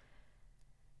insane.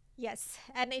 Yes,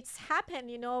 and it's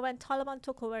happened, when Taliban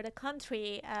took over the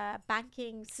country,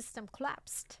 banking system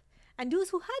collapsed. And those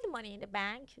who had money in the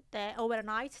bank,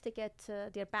 overnight they get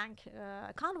their bank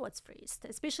account was freezed.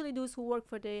 Especially those who work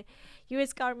for the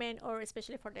U.S. government, or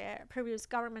especially for the previous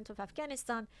government of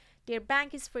Afghanistan, their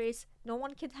bank is freezed. No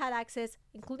one could have access,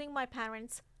 including my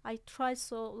parents. I tried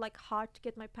so hard to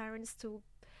get my parents to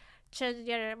change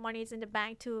their monies in the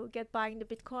bank to get buying the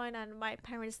Bitcoin, and my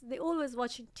parents, they always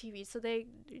watching TV, so they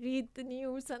read the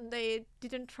news and they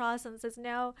didn't trust and says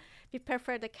no, we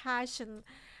prefer the cash. And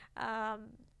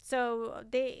so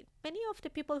many of the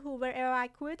people who were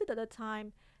evacuated at the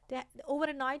time,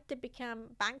 overnight they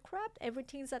became bankrupt.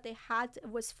 Everything that they had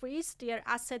was freezed. Their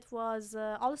asset was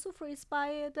also freezed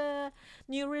by the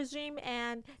new regime,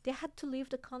 and they had to leave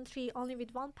the country only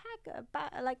with one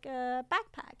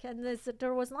backpack, and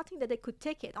there was nothing that they could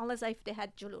take it unless if they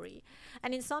had jewelry.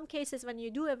 And in some cases, when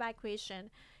you do evacuation,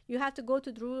 you have to go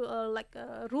to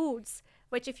routes,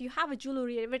 which if you have a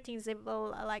jewelry, everything they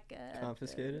will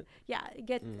confiscate it.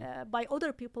 Get by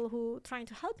other people who trying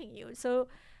to helping you. So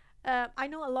I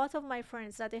know a lot of my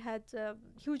friends that they had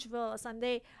huge wealth, and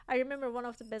I remember one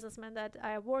of the businessmen that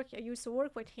I used to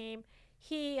work with him.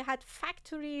 He had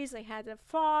factories, they had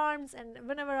farms, and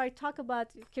whenever I talk about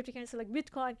cryptocurrency like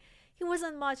Bitcoin, he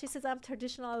wasn't much. He says, I'm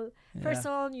traditional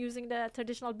person using the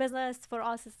traditional business. For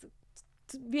us,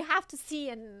 we have to see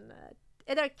in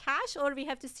either cash, or we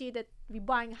have to see that we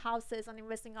buying houses and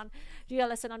investing on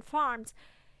real estate on farms.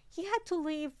 He had to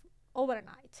leave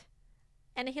overnight.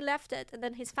 And he left it, and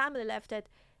then his family left it.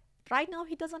 Right now,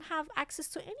 he doesn't have access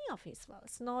to any of his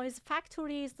wealth. No his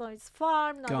factories, no his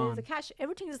farm, no his cash.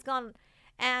 Everything is gone.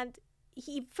 And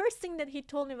first thing that he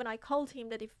told me when I called him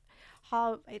that if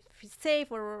he's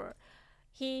safe, or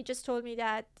he just told me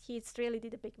that he's really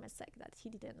did a big mistake, that he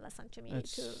didn't listen to me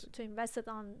That's- to invest it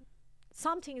on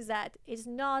something that is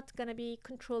not going to be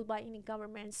controlled by any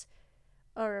governments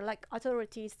or like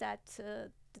authorities that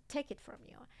take it from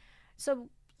you. So,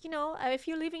 if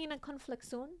you're living in a conflict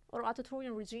zone or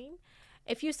authoritarian regime,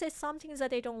 if you say something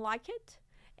that they don't like it,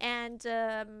 and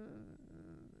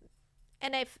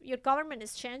if your government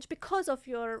is changed because of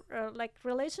your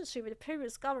relationship with the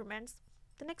previous governments,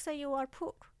 the next day you are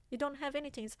poor. You don't have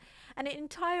anything, and the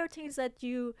entire things that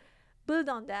you build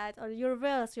on that, or your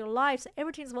wealth, your lives,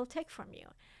 everything will take from you,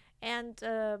 and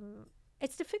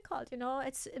it's difficult.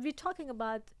 We're talking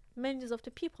about millions of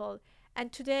the people,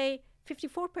 and today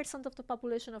 54% of the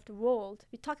population of the world.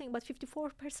 We're talking about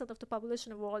 54% of the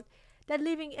population of the world that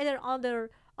living either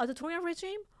under authoritarian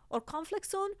regime or conflict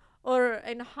zone or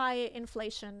in a high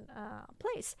inflation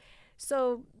place.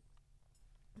 So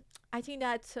I think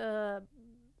that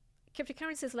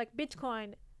cryptocurrencies like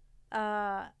Bitcoin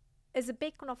is a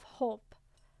beacon of hope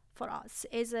for us.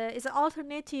 Is an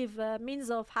alternative means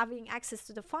of having access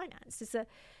to the finance.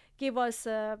 Give us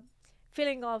a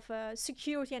feeling of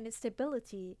security and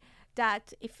stability.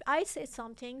 That if I say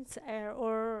something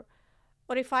or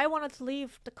if I wanted to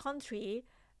leave the country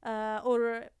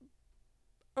or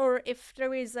if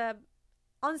there is a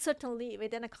uncertainty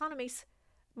within economics,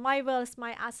 my wealth,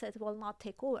 my asset will not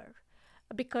take over,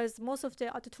 because most of the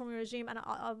authoritarian regime and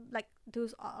like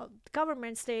those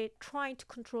governments, they trying to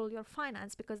control your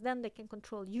finance, because then they can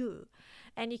control you,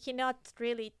 and you cannot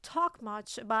really talk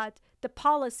much about the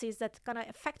policies that gonna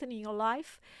affect in your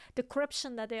life, the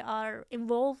corruption that they are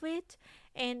involved with,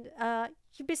 and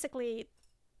you basically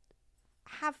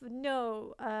have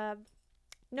no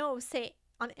say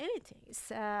on anything,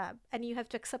 and you have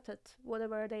to accept it,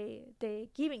 whatever they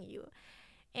giving you,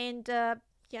 and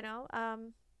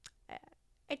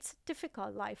it's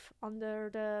difficult life under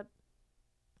the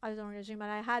authoritarian regime,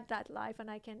 and I had that life,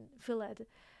 and I can feel it,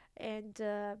 and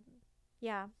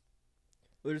yeah.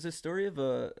 Well, there's a story of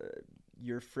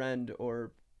your friend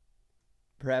or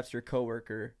perhaps your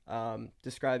coworker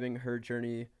describing her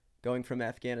journey going from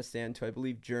Afghanistan to, I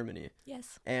believe, Germany.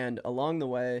 Yes. And along the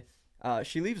way,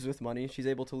 she leaves with money. She's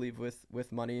able to leave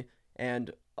with money. And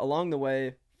along the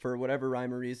way, for whatever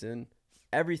rhyme or reason,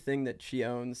 everything that she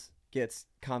owns gets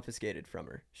confiscated from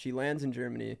her. She lands in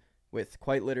Germany with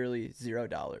quite literally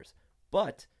 $0.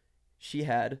 But she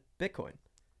had Bitcoin.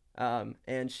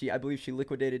 And I believe she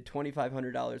liquidated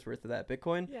 $2,500 worth of that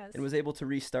Bitcoin. Yes. And was able to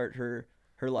restart her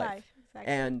life.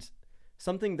 Exactly. And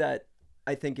something that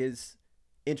I think is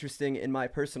interesting in my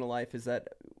personal life is that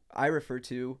I refer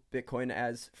to Bitcoin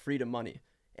as freedom money.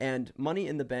 And money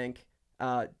in the bank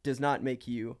does not make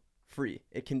you free.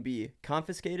 It can be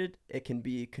confiscated, it can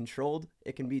be controlled,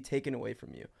 it can be taken away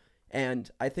from you. And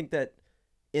I think that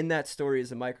in that story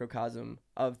is a microcosm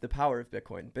of the power of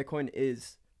Bitcoin. Bitcoin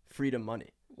is freedom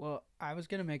money. Well, I was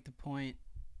going to make the point,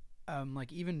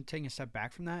 like even taking a step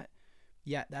back from that,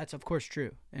 yeah, that's of course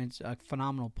true. And it's a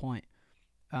phenomenal point.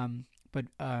 But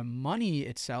money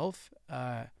itself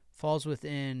falls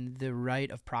within the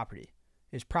right of property,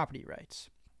 is property rights.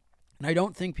 And I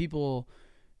don't think people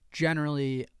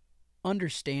generally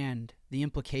understand the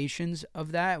implications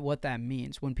of that, what that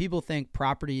means. When people think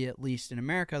property, at least in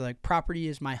America, like property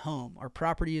is my home or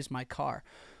property is my car.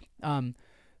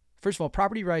 First of all,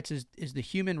 property rights is the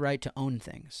human right to own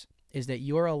things, is that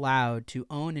you're allowed to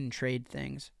own and trade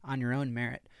things on your own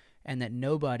merit, and that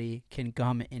nobody can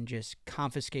come and just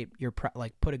confiscate your,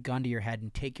 put a gun to your head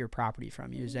and take your property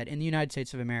from you. Is that in the United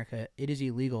States of America, it is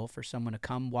illegal for someone to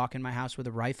come walk in my house with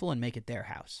a rifle and make it their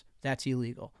house. That's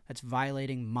illegal. That's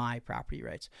violating my property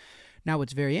rights. Now,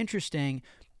 what's very interesting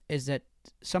is that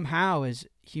somehow as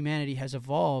humanity has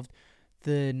evolved,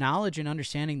 the knowledge and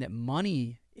understanding that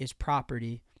money is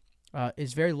property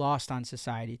is very lost on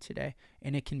society today,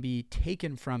 and it can be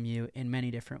taken from you in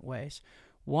many different ways.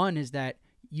 One is that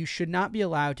you should not be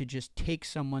allowed to just take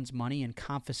someone's money and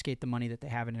confiscate the money that they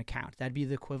have in an account. That'd be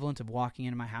the equivalent of walking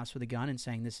into my house with a gun and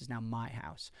saying, this is now my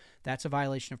house. That's a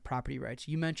violation of property rights.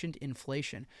 You mentioned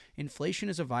inflation. Inflation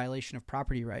is a violation of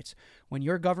property rights. When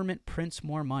your government prints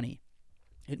more money,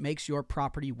 it makes your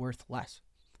property worth less.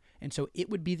 And so it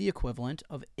would be the equivalent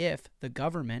of if the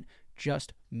government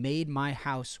just made my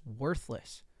house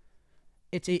worthless.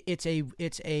 It's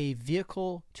a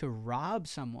vehicle to rob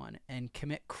someone and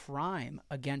commit crime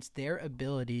against their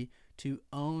ability to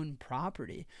own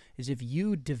property. Is if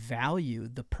you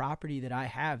devalue the property that I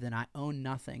have, then I own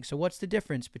nothing. So what's the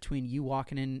difference between you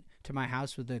walking into my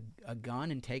house with a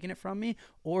gun and taking it from me,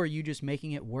 or you just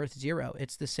making it worth zero?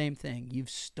 It's the same thing. You've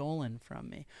stolen from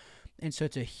me. And so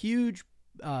it's a huge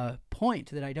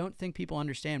point that I don't think people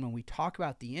understand when we talk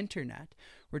about the internet.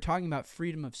 We're talking about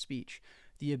freedom of speech,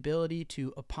 the ability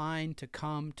to opine, to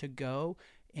come, to go,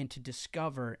 and to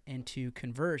discover and to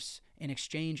converse and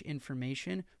exchange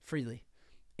information freely.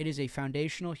 It is a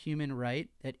foundational human right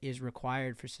that is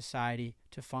required for society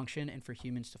to function and for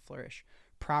humans to flourish.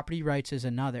 Property rights is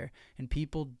another, and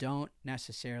people don't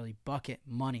necessarily bucket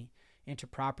money into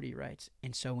property rights.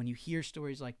 And so when you hear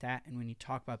stories like that and when you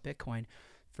talk about Bitcoin,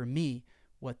 for me,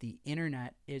 what the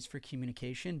internet is for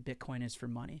communication, Bitcoin is for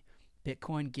money.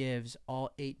 Bitcoin gives all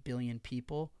 8 billion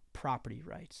people property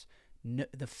rights. No,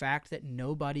 the fact that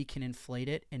nobody can inflate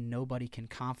it and nobody can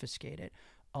confiscate it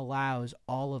allows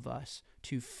all of us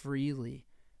to freely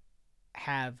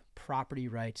have property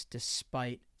rights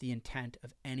despite the intent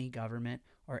of any government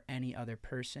or any other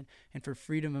person. And for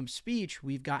freedom of speech,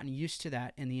 we've gotten used to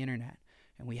that in the internet.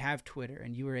 And we have Twitter,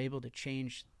 and you were able to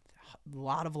change a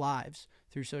lot of lives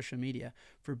through social media.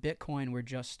 For Bitcoin, we're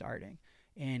just starting.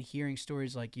 And hearing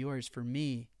stories like yours, for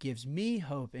me, gives me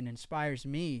hope and inspires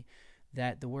me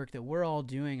that the work that we're all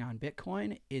doing on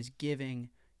Bitcoin is giving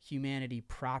humanity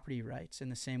property rights in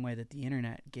the same way that the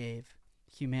internet gave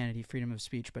humanity freedom of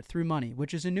speech, but through money,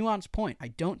 which is a nuanced point. I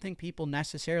don't think people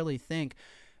necessarily think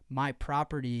my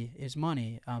property is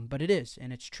money, but it is,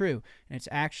 and it's true. And it's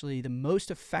actually the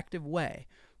most effective way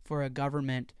for a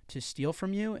government to steal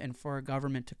from you and for a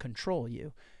government to control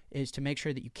you, is to make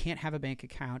sure that you can't have a bank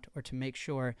account, or to make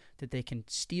sure that they can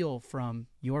steal from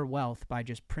your wealth by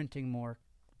just printing more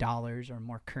dollars or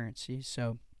more currency.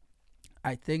 So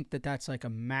I think that that's like a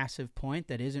massive point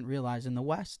that isn't realized in the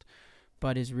West,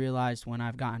 but is realized when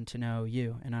I've gotten to know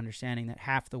you and understanding that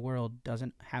half the world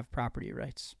doesn't have property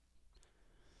rights.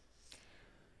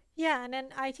 Yeah, and then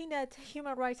I think that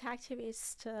human rights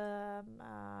activists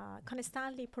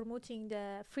constantly promoting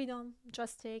the freedom,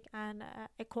 justice, and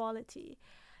equality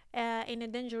in a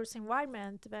dangerous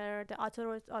environment where the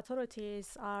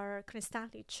authorities are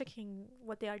constantly checking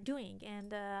what they are doing.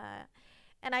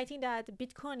 And I think that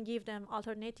Bitcoin give them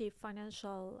alternative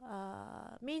financial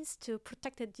means to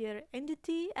protect their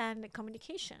identity and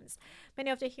communications. Many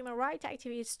of the human rights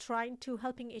activists trying to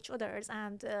helping each others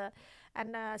and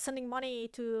sending money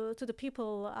to the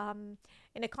people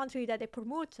in a country that they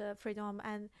promote freedom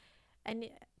and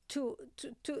to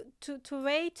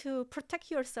way to protect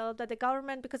yourself, that the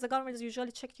government, because the government is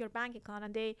usually check your bank account,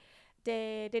 and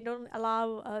they don't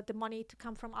allow the money to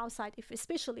come from outside, if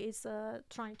especially is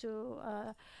trying to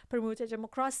promote the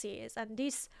democracies. And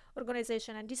this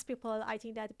organization and these people, I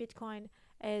think that Bitcoin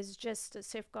is just a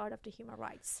safeguard of the human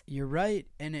rights. You're right,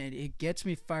 and it gets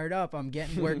me fired up. I'm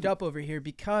getting worked up over here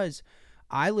because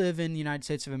I live in the United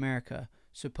States of America,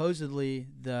 supposedly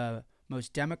the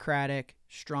most democratic,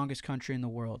 strongest country in the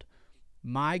world.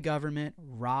 My government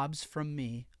robs from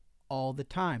me all the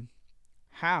time.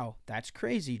 How? That's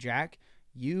crazy, Jack.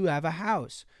 You have a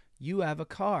house. You have a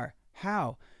car.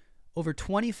 How? Over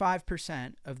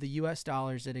 25% of the US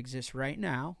dollars that exist right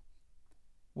now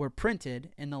were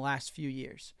printed in the last few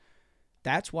years.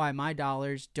 That's why my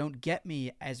dollars don't get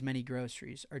me as many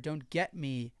groceries, or don't get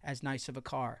me as nice of a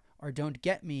car, or don't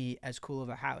get me as cool of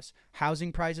a house.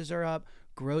 Housing prices are up,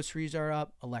 groceries are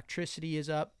up, electricity is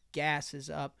up, gas is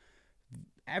up,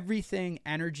 everything,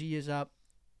 energy is up.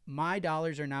 My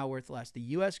dollars are now worth less. The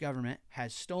U.S. government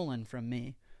has stolen from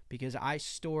me because I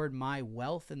stored my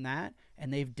wealth in that,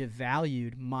 and they've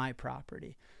devalued my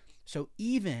property. So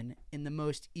even in the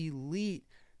most elite,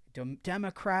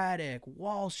 democratic,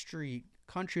 Wall Street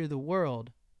country of the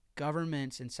world,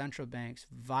 governments and central banks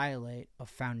violate a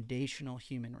foundational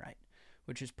human right,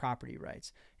 which is property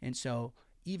rights. And so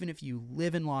even if you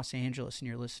live in Los Angeles and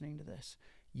you're listening to this,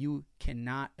 you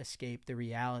cannot escape the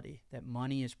reality that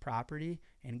money is property,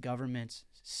 and governments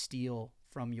steal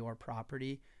from your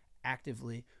property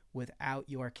actively without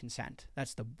your consent.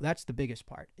 That's the biggest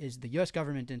part, is the U.S.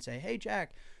 government didn't say, hey,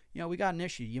 Jack, we got an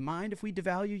issue. You mind if we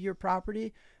devalue your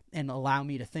property? And allow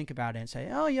me to think about it and say,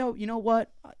 oh, you know what?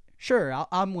 Sure,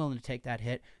 I'm willing to take that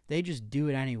hit. They just do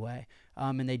it anyway.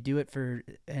 And they do it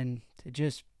and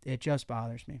it just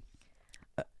bothers me.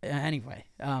 Anyway,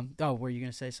 were you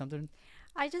going to say something?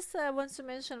 I just want to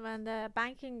mention, when the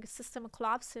banking system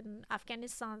collapsed in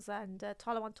Afghanistan and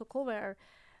Taliban took over,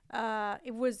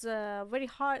 it was very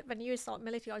hard. When U.S.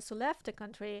 military also left the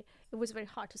country, it was very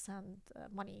hard to send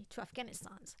money to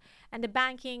Afghanistan. And the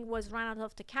banking was ran out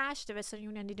of the cash. The Western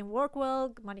Union didn't work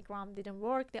well. MoneyGram didn't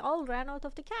work. They all ran out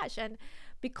of the cash. And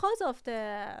because of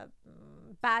the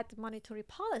bad monetary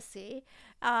policy,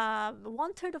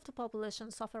 1/3 of the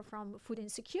population suffered from food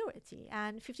insecurity,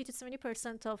 and 50 to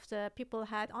 70% of the people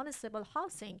had unstable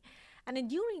housing. And then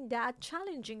during that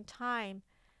challenging time,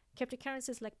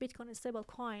 cryptocurrencies like Bitcoin and stable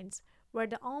coins were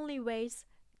the only ways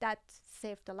that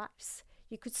saved the lives.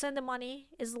 You could send the money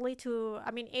easily to,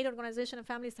 aid organizations and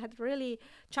families had really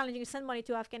challenging to send money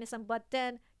to Afghanistan, but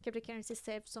then cryptocurrency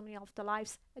saved so many of the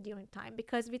lives during time,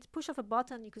 because with push of a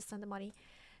button, you could send the money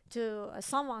to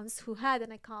someone who had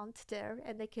an account there,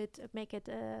 and they could make it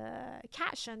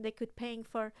cash, and they could paying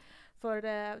for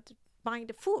the buying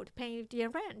the food, paying their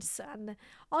rents. And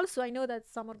also I know that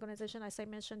some organization, as I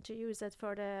mentioned to you, use it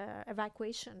for the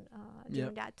evacuation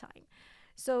during that time.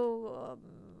 So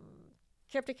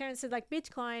cryptocurrencies like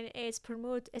Bitcoin is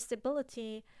promote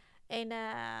stability in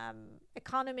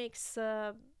economics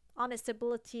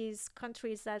instabilities,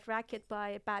 countries that racket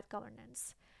by bad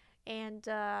governance. And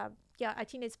I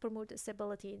think it's promoted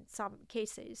stability in some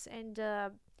cases. And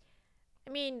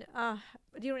during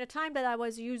the time that I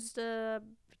was used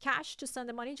cash to send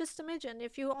the money, just imagine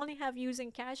if you only have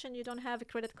using cash and you don't have a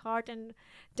credit card and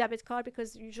debit card,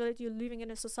 because usually you're living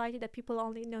in a society that people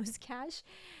only knows cash.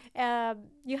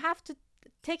 You have to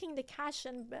taking the cash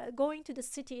and going to the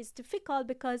city is difficult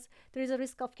because there is a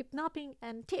risk of kidnapping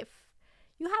and thief.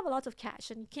 You have a lot of cash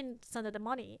and you can send the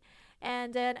money,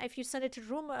 and then if you send it to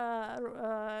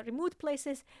remote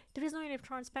places, there is no any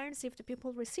transparency if the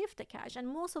people receive the cash. And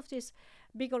most of these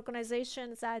big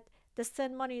organizations that they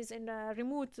send monies in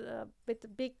remote with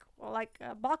big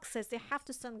boxes, they have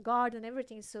to send guard and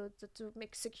everything, so to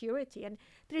make security, and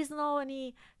there is no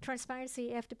any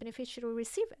transparency if the beneficiary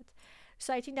receive it.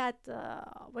 So I think that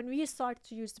when we start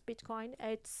to use the Bitcoin,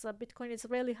 Bitcoin is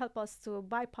really help us to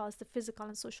bypass the physical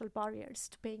and social barriers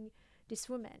to paying these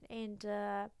women. And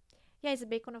it's a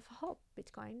beacon of hope,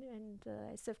 Bitcoin, and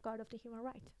a safeguard of the human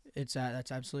right.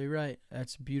 That's absolutely right.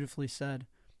 That's beautifully said.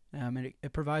 And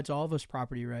it provides all of us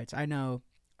property rights. I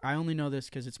only know this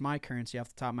because it's my currency off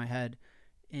the top of my head.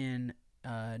 In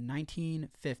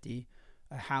 1950,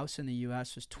 a house in the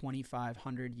U.S. was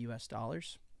 $2,500 US.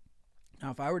 Now,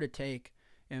 if I were to take,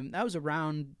 and that was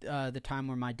around the time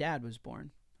where my dad was born.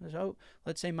 So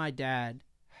let's say my dad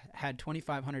had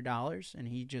 $2,500 and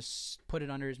he just put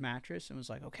it under his mattress and was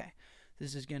like, okay,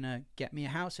 this is going to get me a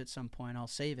house at some point. I'll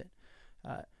save it.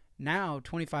 Now,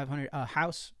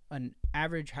 $2,500, an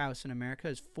average house in America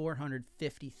is $450,000.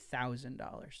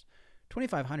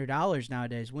 $2,500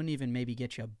 nowadays wouldn't even maybe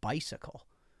get you a bicycle.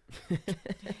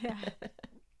 Yeah.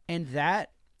 And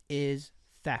that is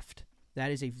theft. That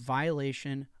is a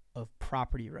violation of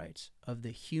property rights, of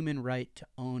the human right to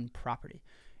own property.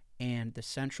 And the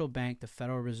central bank, the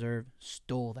Federal Reserve,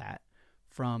 stole that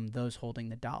from those holding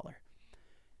the dollar.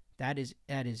 That is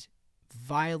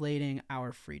violating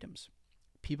our freedoms.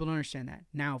 People don't understand that.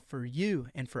 Now, for you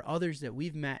and for others that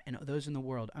we've met and those in the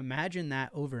world, imagine that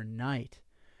overnight,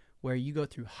 where you go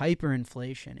through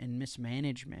hyperinflation and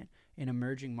mismanagement in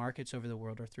emerging markets over the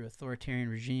world or through authoritarian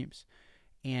regimes,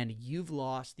 and you've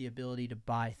lost the ability to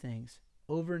buy things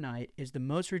overnight is the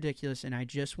most ridiculous. And I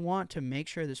just want to make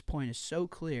sure this point is so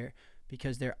clear,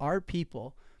 because there are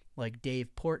people like Dave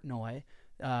Portnoy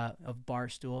of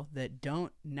Barstool that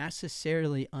don't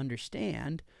necessarily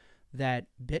understand that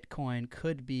Bitcoin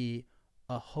could be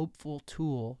a hopeful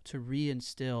tool to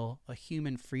reinstill a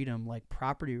human freedom like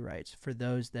property rights for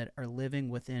those that are living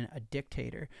within a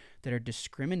dictator, that are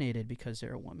discriminated because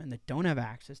they're a woman, that don't have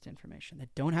access to information,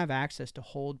 that don't have access to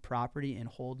hold property and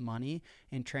hold money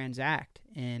and transact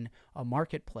in a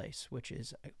marketplace, which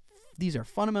is, these are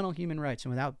fundamental human rights.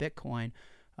 And without Bitcoin,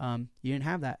 you didn't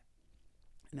have that.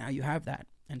 Now you have that.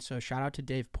 And so shout out to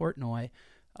Dave Portnoy.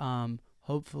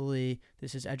 Hopefully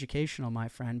this is educational, my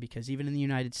friend, because even in the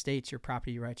United States, your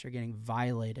property rights are getting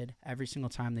violated every single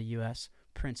time the U.S.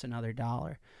 prints another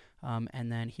dollar.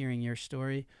 And then hearing your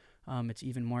story, it's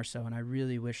even more so. And I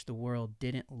really wish the world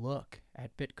didn't look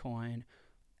at Bitcoin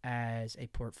as a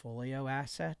portfolio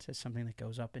asset, as something that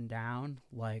goes up and down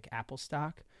like Apple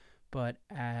stock, but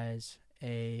as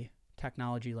a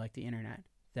technology like the internet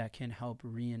that can help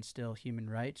reinstill human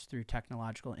rights through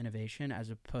technological innovation, as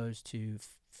opposed to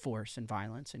force and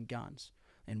violence and guns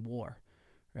and war,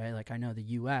 right? Like, I know the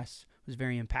U.S. was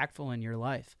very impactful in your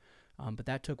life, but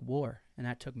that took war, and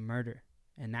that took murder,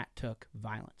 and that took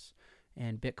violence.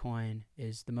 And Bitcoin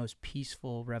is the most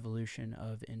peaceful revolution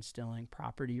of instilling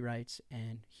property rights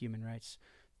and human rights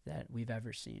that we've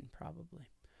ever seen, probably.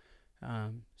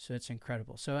 So it's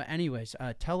incredible. So anyways,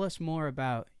 tell us more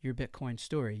about your Bitcoin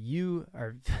story. You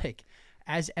are like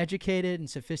as educated and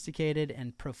sophisticated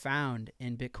and profound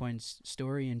in Bitcoin's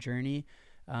story and journey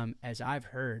as I've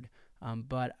heard.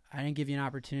 But I didn't give you an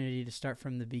opportunity to start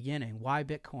from the beginning. Why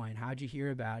Bitcoin? How'd you hear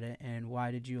about it? And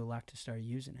why did you elect to start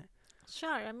using it?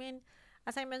 Sure.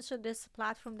 as I mentioned, this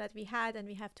platform that we had, and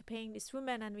we have to paying these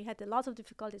women, and we had a lot of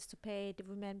difficulties to pay the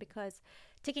women because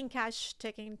taking cash,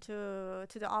 taking to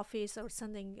the office or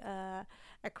sending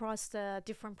across the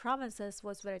different provinces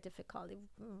was very difficult.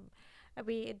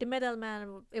 The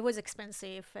middleman, it was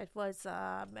expensive. It was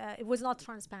not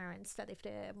transparent that if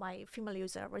my female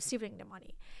user receiving the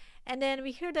money. And then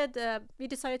we heard that we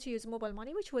decided to use mobile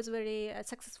money, which was very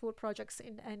successful projects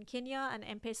in Kenya, and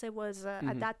M-Pesa was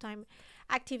at that time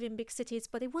active in big cities,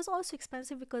 but it was also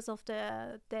expensive because of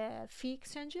the fee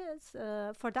exchanges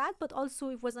for that, but also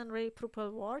it wasn't really proper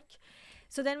work.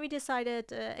 So then we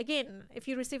decided, again, if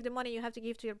you receive the money, you have to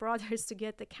give to your brothers to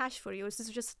get the cash for you. This is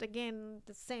just, again,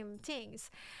 the same things.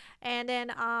 And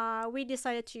then we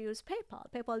decided to use PayPal.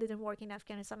 PayPal didn't work in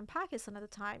Afghanistan and Pakistan at the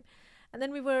time. And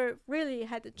then we were really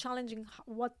had a challenging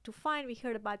what to find. We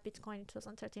heard about Bitcoin in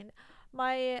 2013.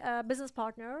 My business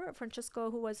partner,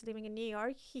 Francesco, who was living in New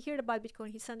York, he heard about Bitcoin.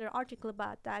 He sent an article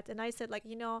about that. And I said, like,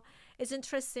 it's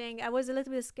interesting. I was a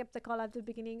little bit skeptical at the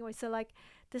beginning. I said, like,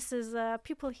 this is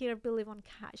people here believe on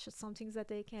cash. It's something that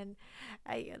they can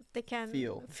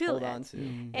feel hold it. on to.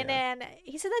 And then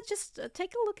he said that just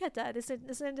take a look at that. It's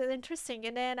interesting.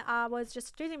 And then I was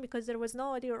just reading because there was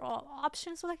no other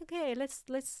option. So like, okay, let's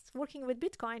working with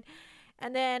Bitcoin.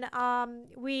 And then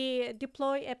we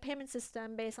deploy a payment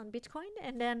system based on Bitcoin.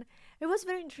 And then it was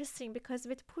very interesting because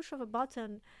with push of a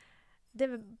button,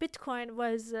 the Bitcoin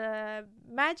was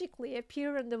magically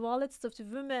appear in the wallets of the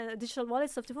women, digital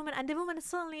wallets of the women, and the women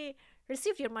suddenly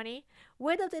received your money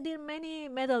without many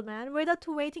middlemen, without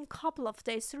waiting a couple of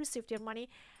days to receive their money.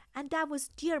 And that was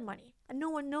their money, and no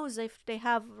one knows if they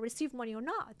have received money or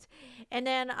not. And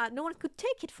then no one could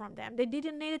take it from them. They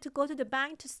didn't need to go to the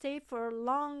bank to stay for a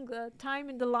long time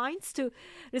in the lines to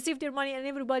receive their money. And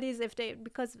everybody's,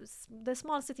 because the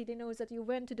small city, they know that you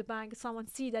went to the bank, someone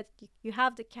see that you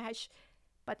have the cash,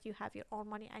 but you have your own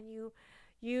money, and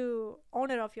you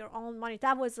owner of your own money.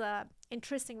 That was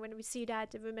interesting when we see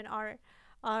that the women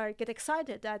are get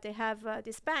excited that they have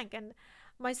this bank. And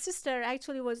my sister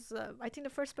actually was, I think,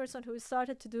 the first person who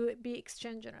started to be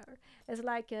exchanger. It's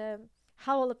like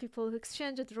how all the people who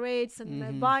exchanged rates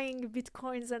and buying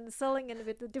Bitcoins and selling it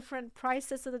with the different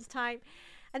prices at the time.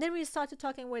 And then we started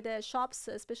talking with the shops,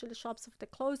 especially shops of the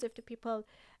clothes, if the people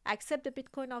accept the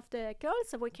Bitcoin of the girls,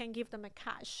 so we can give them a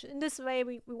cash. In this way,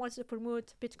 we wanted to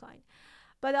promote Bitcoin.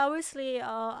 But obviously,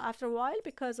 after a while,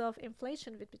 because of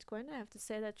inflation with Bitcoin, I have to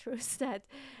say the truth that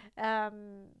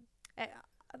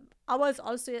I was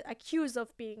also accused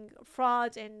of being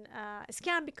fraud and a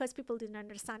scam because people didn't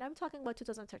understand. I'm talking about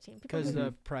 2013. Because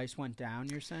the price went down,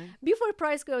 you're saying? Before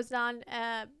price goes down,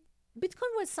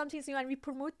 Bitcoin was something new, and we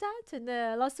promote that, and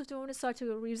lots of the women started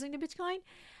using the Bitcoin.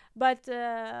 But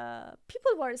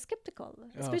people were skeptical,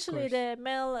 especially the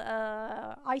male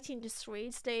IT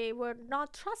industries. They were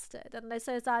not trusted, and they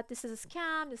said that this is a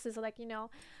scam. This is like,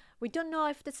 we don't know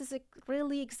if this is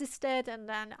really existed. And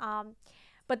then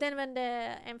but then when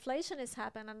the inflation is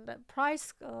happened and the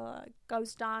price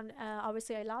goes down,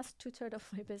 obviously I lost 2/3 of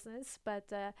my business,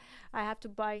 but I have to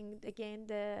buy again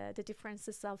the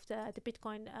differences of the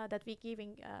Bitcoin that we're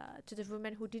giving to the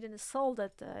women who didn't sold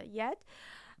it yet.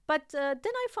 But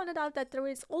then I found out that there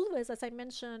is always, as I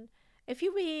mentioned, if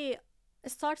we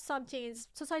start something,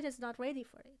 society is not ready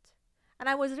for it. And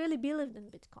I was really believed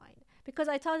in Bitcoin because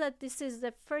I thought that this is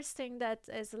the first thing that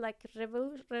is like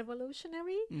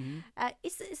revolutionary.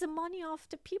 It's the money of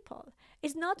the people.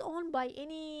 It's not owned by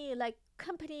any like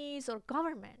companies or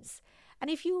governments. And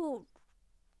if you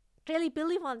really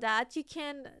believe on that,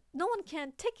 no one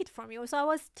can take it from you. So I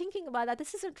was thinking about that.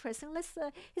 This is interesting.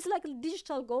 It's like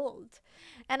digital gold.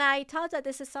 And I thought that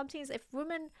this is something, if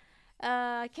women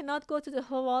cannot go to the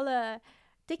Hawala,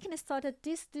 they can start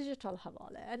this digital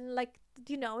Hawala. And like,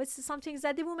 it's something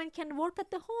that the women can work at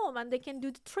the home, and they can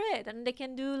do the trade, and they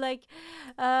can do like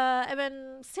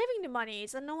even saving the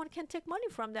monies, and no one can take money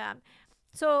from them.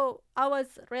 So I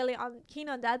was really keen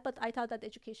on that, but I thought that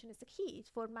education is the key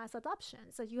for mass adoption.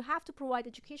 So you have to provide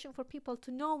education for people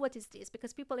to know what is this,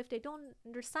 because people, if they don't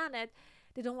understand it,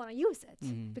 they don't want to use it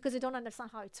because they don't understand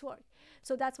how it's worked.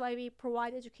 So that's why we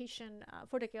provide education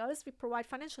for the girls. We provide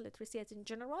financial literacy as in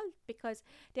general, because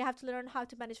they have to learn how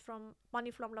to manage from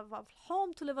money from level of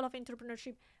home to level of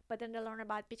entrepreneurship, but then they learn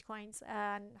about Bitcoins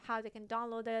and how they can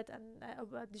download it, and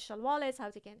digital wallets, how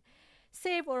they can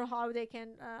save, or how they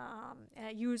can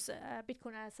use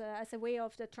Bitcoin as a way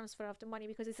of the transfer of the money,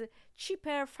 because it's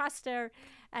cheaper, faster,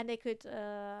 and they could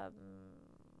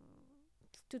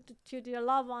to their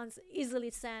loved ones easily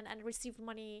send and receive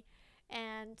money,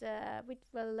 and with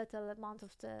a little amount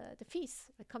of the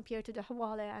fees compared to the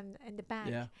Hawala and the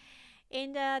bank.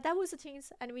 And that was the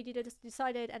things, and we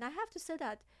decided. And I have to say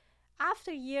that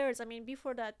after years, I mean,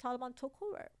 before the Taliban took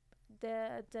over,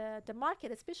 the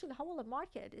market, especially the Hawala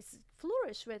market, is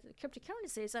flourished with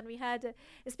cryptocurrencies, and we had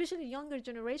especially younger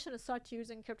generation start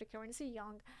using cryptocurrency,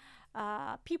 young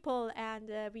people,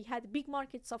 and we had big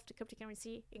markets of the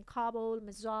cryptocurrency in Kabul,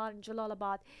 Mazar, and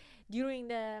Jalalabad. During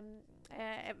the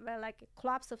like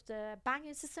collapse of the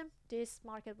banking system, this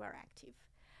market were active.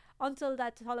 Until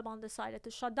that Taliban decided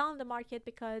to shut down the market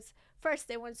because first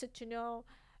they wanted to know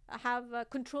have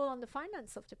control on the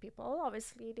finance of the people.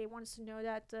 Obviously they want to know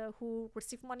that who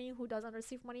receive money, who doesn't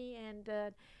receive money, and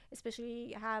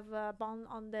especially have bond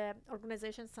on the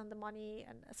organizations send the money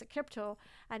and as a crypto,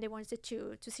 and they wanted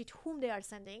to see to whom they are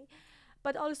sending.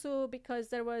 But also because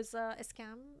there was a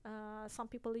scam, some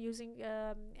people using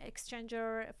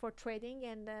exchanger for trading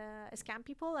and scam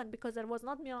people, and because there was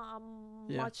not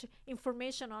much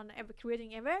information on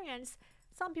creating a variance,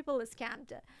 some people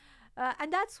scammed.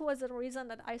 And that was the reason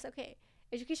that I said, okay,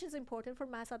 education is important for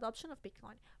mass adoption of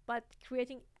Bitcoin, but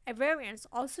creating a variance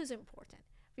also is important.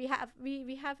 We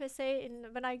have a say in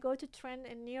when I go to trend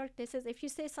in New York, they says if you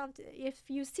say something, if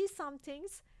you see some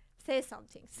things, say some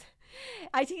things.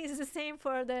 I think it's the same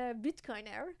for the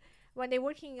Bitcoiner. When they're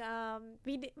working,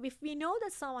 if we know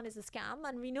that someone is a scam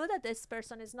and we know that this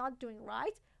person is not doing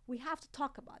right, we have to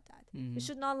talk about that. Mm-hmm. We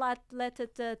should not let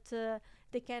it that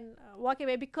they can walk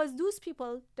away, because those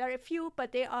people, there are a few,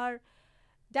 but they are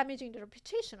damaging the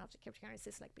reputation of the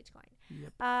cryptocurrencies like Bitcoin.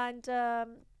 Yep.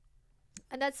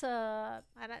 And that's and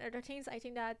other things. I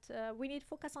think that we need to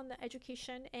focus on the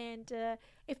education, and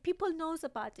if people knows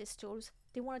about these tools,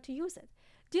 they wanted to use it.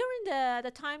 During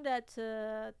the time that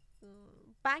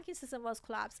banking system was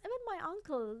collapsed, even my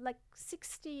uncle, like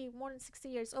more than 60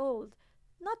 years old,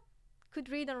 not could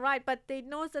read and write, but they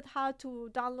knows that how to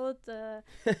download a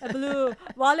blue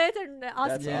wallet and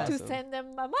ask you to send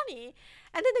them money,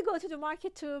 and then they go to the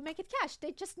market to make it cash.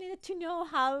 They just needed to know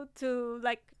how to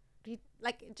like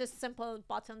just simple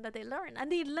button that they learn, and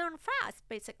they learn fast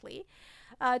basically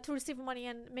to receive money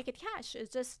and make it cash.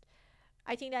 It's just,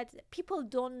 I think that people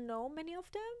don't know, many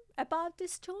of them, about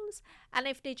these tools, and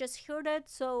if they just heard it,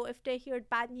 so if they heard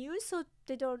bad news, so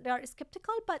they are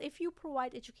skeptical. But if you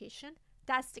provide education,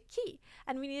 that's the key,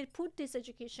 and we need to put this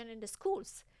education in the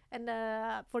schools and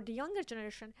for the younger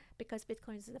generation, because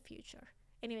Bitcoin is the future.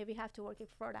 Anyway, we have to work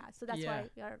for that. So that's why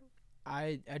we are.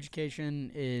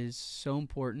 Education is so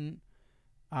important.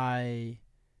 I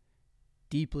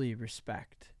deeply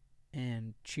respect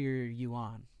and cheer you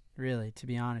on, really, to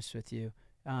be honest with you.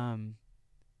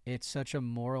 It's such a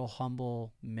moral,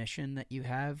 humble mission that you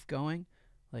have going.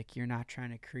 Like, you're not trying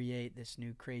to create this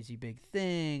new crazy big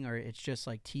thing, or it's just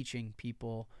like teaching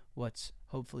people what's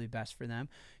hopefully best for them.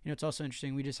 You know, it's also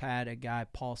interesting. We just had a guy,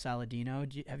 Paul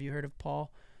Saladino. Have you heard of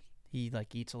Paul? He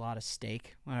like eats a lot of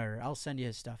steak. Or I'll send you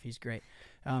his stuff. He's great.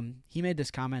 He made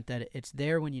this comment that it's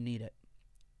there when you need it,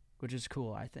 which is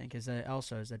cool, I think. Is that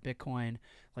Bitcoin,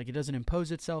 like, it doesn't impose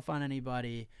itself on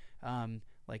anybody,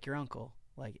 like your uncle.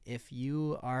 Like, if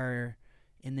you are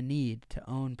in the need to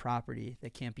own property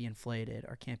that can't be inflated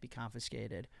or can't be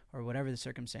confiscated or whatever the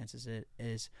circumstances it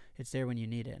is, it's there when you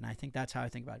need it. And I think that's how I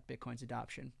think about Bitcoin's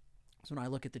adoption. So when I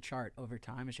look at the chart over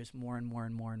time, it's just more and more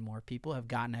and more and more people have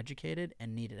gotten educated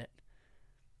and needed it.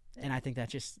 And I think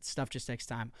that stuff just takes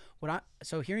time.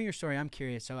 So hearing your story, I'm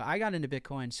curious. So I got into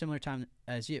Bitcoin similar time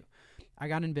as you. I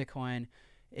got into Bitcoin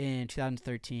in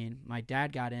 2013. My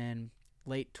dad got in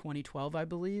late 2012, I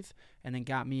believe, and then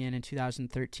got me in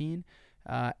 2013.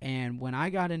 And when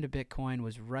I got into Bitcoin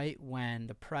was right when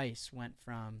the price went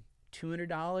from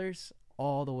 $200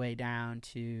 all the way down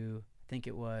to, I think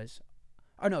it was,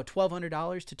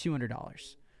 $1,200 to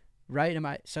 $200,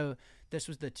 right? So this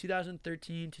was the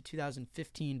 2013 to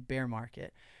 2015 bear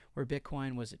market, where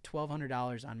Bitcoin was at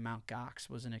 $1,200 on Mt. Gox,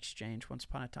 was an exchange once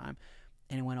upon a time,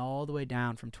 and it went all the way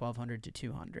down from $1,200 to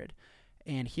 $200.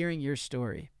 And hearing your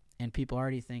story, and people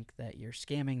already think that you're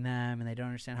scamming them and they don't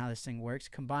understand how this thing works,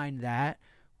 combine that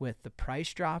with the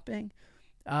price dropping.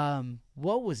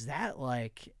 What was that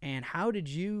like? And how did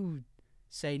you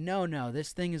say, no,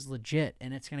 this thing is legit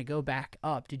and it's going to go back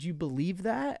up? Did you believe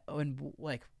that? And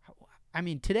like, I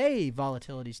mean, today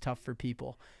volatility is tough for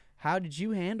people. How did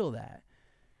you handle that?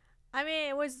 I mean,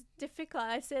 it was difficult.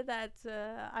 I said that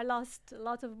I lost a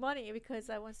lot of money because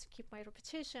I wanted to keep my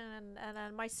reputation,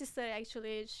 and my sister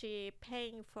actually, she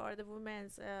paying for the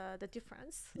women's the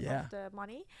difference of the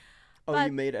money. Oh, But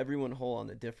you made everyone whole on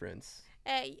the difference.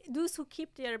 those who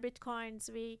keep their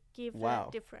bitcoins, we give Wow.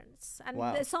 the difference. And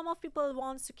Wow. some of people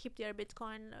wants to keep their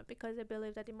bitcoin because they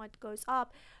believe that it might goes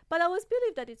up. But I always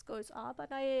believe that it goes up.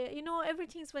 And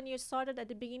everything's when you started at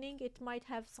the beginning, it might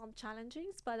have some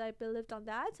challenges, but I believed on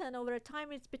that. And over time,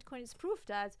 Bitcoin is proof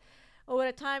that over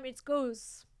a time it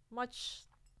goes much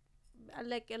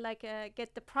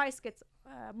get the price gets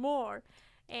more.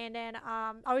 And then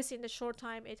obviously in the short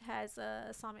time it has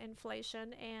some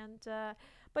inflation, and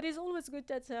but it's always good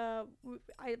that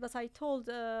I told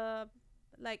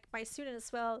like my students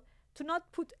as well, to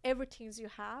not put everything you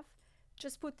have,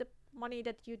 just put the money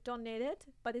that you don't need it,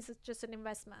 but it's just an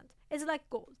investment. It's like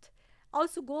gold.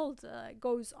 Also gold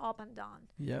goes up and down.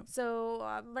 Yep.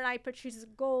 So when I purchase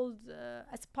gold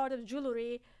as part of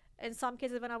jewelry, in some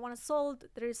cases when I want to sold,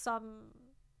 there is some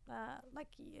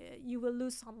you will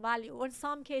lose some value, or in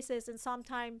some cases and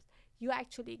sometimes you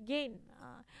actually gain,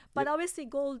 but Yep. obviously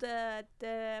gold,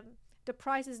 the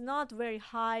price is not very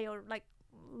high, or like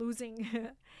losing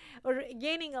or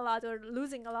gaining a lot or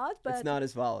losing a lot, but It's not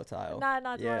as volatile.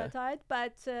 not Yeah. volatile.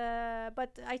 But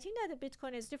I think that the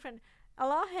Bitcoin is different.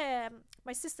 Allah,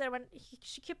 my sister, when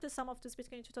she kept some of this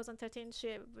Bitcoin in 2013,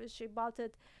 she bought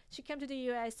it. She came to the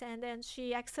U.S. and then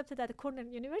she accepted at Cornell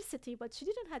University, but she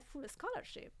didn't have full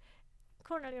scholarship.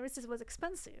 Cornell University was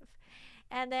expensive,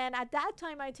 and then at that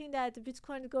time, I think that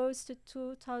Bitcoin goes to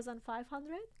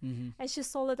 2,500, Mm-hmm. and she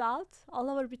sold it out all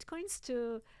of her Bitcoins,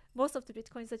 to most of the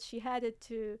Bitcoins that she had it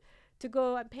to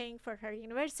go and paying for her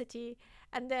university.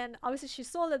 And then obviously she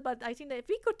sold it, but I think that a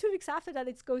week or 2 weeks after that,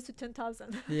 it goes to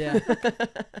 10,000. Yeah.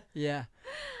 Yeah.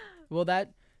 Well,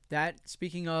 that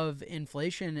speaking of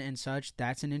inflation and such,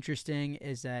 that's an interesting,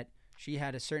 is that she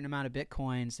had a certain amount of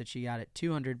Bitcoins that she got at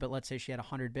 200, but let's say she had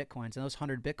 100 Bitcoins, and those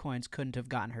 100 Bitcoins couldn't have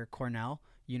gotten her Cornell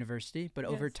University. But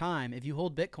over Yes. time, if you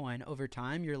hold Bitcoin, over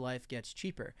time, your life gets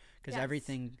cheaper, because Yes.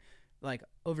 everything, like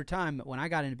over time, when I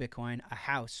got into Bitcoin, a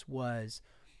house was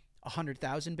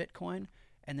 100,000 Bitcoin.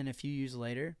 And then a few years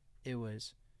later, it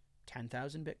was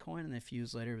 10,000 Bitcoin. And then a few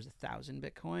years later, it was 1,000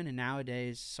 Bitcoin. And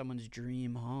nowadays, someone's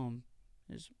dream home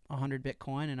is 100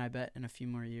 Bitcoin. And I bet in a few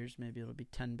more years, maybe it'll be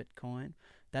 10 Bitcoin.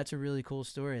 That's a really cool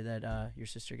story that your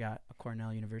sister got a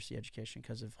Cornell University education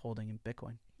because of holding in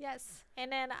Bitcoin. Yes.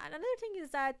 And then another thing is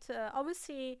that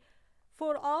obviously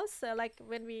for us, like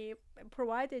when we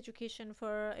provide education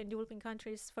for in developing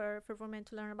countries for women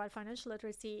to learn about financial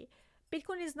literacy,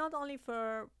 Bitcoin is not only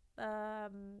for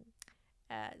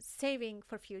saving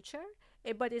for future,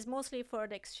 but it's mostly for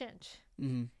the exchange.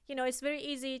 Mm-hmm. It's very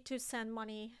easy to send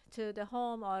money to the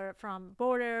home or from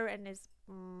border, and it's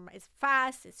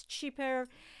fast, it's cheaper,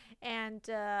 and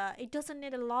it doesn't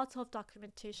need a lot of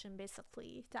documentation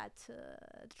basically that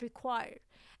required.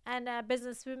 And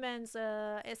businesswomen,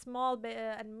 small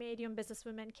and medium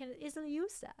businesswomen can easily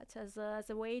use that as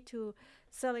a way to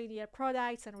selling their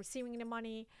products and receiving the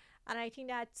money. And I think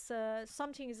that's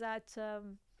something that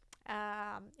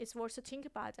it's worth to think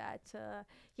about. That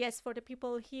yes, for the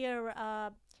people here,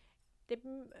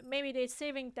 maybe they're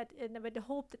saving that with the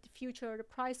hope that the future the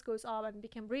price goes up and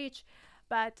become rich.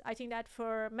 But I think that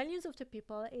for millions of the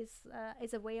people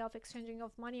is a way of exchanging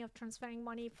of money, of transferring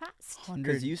money fast. 100.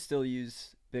 Because you still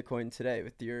use Bitcoin today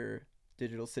with your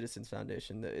Digital Citizens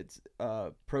Foundation. It's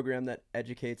a program that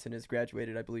educates and has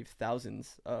graduated, I believe,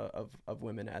 thousands of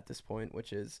women at this point,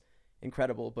 which is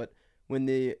incredible. But when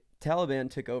the Taliban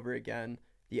took over again,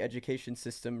 the education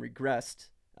system regressed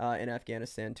in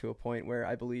Afghanistan to a point where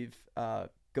I believe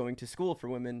going to school for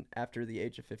women after the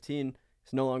age of 15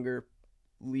 is no longer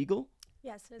legal.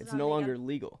 Yes, It's not no legal. longer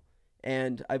legal.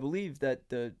 And I believe that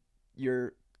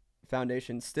your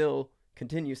foundation still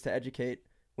continues to educate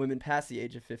women past the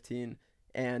age of 15,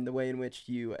 and the way in which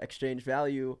you exchange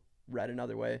value, read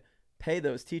another way, pay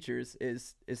those teachers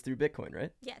is through Bitcoin,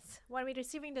 right? Yes, when we're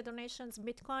receiving the donations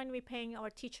Bitcoin, we're paying our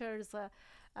teachers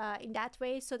in that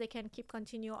way, so they can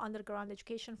continue underground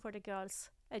education for the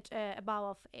girls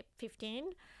above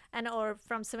 15, and or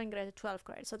from 7th grade to 12th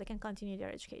grade, so they can continue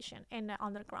their education in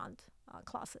underground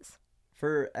classes.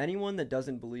 For anyone that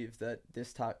doesn't believe that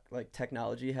this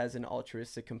technology has an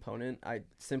altruistic component, I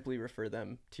simply refer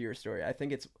them to your story. I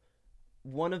think it's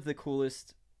one of the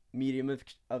coolest medium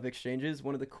of exchanges,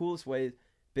 one of the coolest ways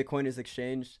Bitcoin is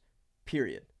exchanged,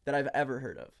 period, that I've ever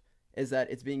heard of, is that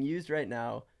it's being used right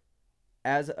now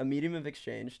as a medium of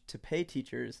exchange to pay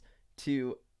teachers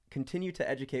to continue to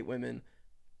educate women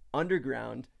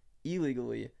underground,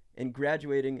 illegally, and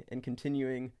graduating and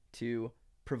continuing to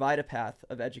provide a path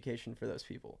of education for those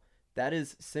people. That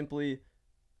is simply,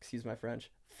 excuse my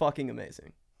French, fucking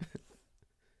amazing.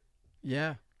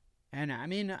 Yeah. And I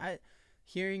mean,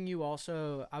 hearing you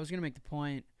also, I was going to make the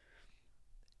point,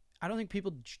 I don't think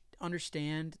people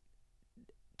understand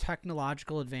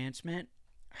technological advancement,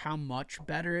 how much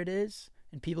better it is,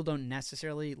 and people don't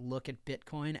necessarily look at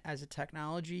Bitcoin as a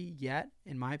technology yet,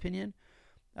 in my opinion.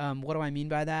 What do I mean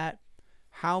by that?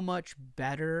 How much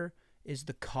better is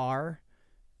the car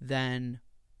than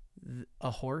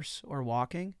a horse or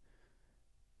walking?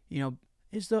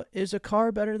 Is a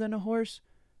car better than a horse?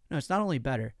 No, it's not only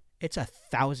better, it's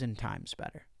 1,000 times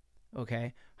better.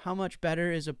 Okay? How much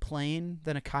better is a plane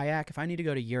than a kayak? If I need to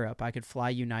go to Europe, I could fly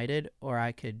United or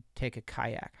I could take a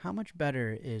kayak. How much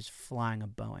better is flying a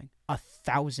Boeing?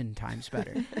 1,000 times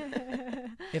better.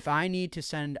 If I need to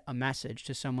send a message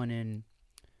to someone in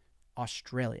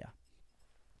Australia,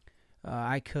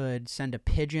 I could send a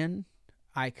pigeon,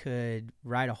 I could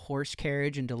ride a horse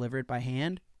carriage and deliver it by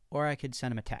hand, or I could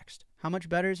send them a text. How much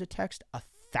better is a text?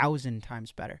 1,000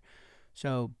 times better.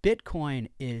 So Bitcoin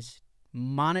is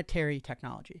monetary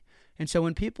technology. And so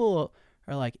when people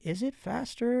are like, is it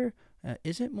faster?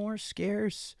 Is it more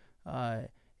scarce?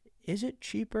 Is it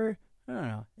cheaper?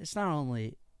 No. It's not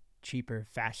only cheaper,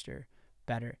 faster,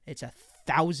 better. It's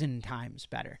 1,000 times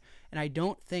better. And I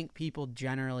don't think people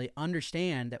generally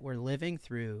understand that we're living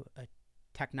through a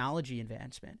technology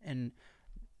advancement and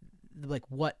like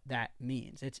what that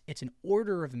means. It's an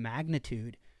order of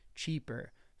magnitude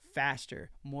cheaper,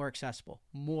 faster, more accessible,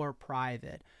 more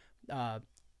private,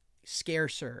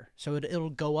 scarcer. So it'll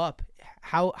go up.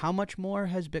 How much more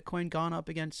has Bitcoin gone up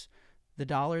against the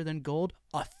dollar than gold?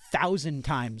 1,000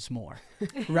 times more,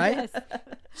 right? Yes.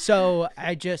 So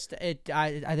I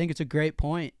think it's a great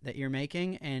point that you're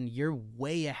making, and you're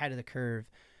way ahead of the curve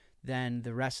than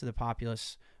the rest of the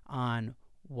populace on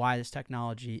why this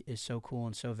technology is so cool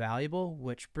and so valuable,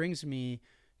 which brings me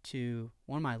to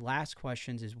one of my last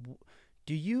questions is,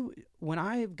 when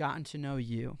I've gotten to know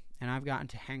you and I've gotten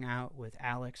to hang out with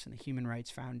Alex and the Human Rights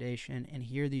Foundation and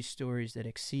hear these stories that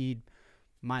exceed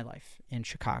my life in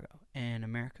Chicago and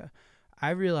America,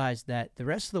 I realized that the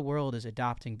rest of the world is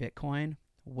adopting Bitcoin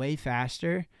way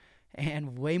faster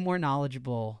and way more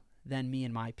knowledgeable than me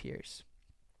and my peers.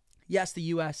 Yes, the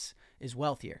U.S. is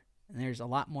wealthier, and there's a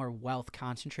lot more wealth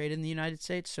concentrated in the United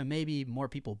States, so maybe more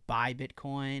people buy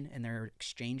Bitcoin and there are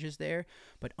exchanges there.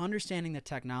 But understanding the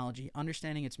technology,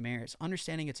 understanding its merits,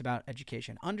 understanding it's about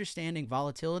education, understanding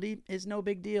volatility is no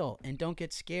big deal, and don't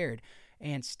get scared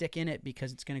and stick in it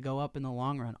because it's going to go up in the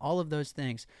long run. All of those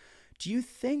things. Do you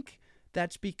think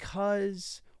that's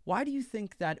because, why do you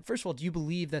think that, first of all, do you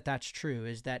believe that that's true?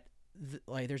 Is that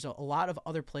there's a lot of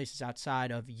other places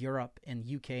outside of Europe and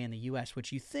UK and the US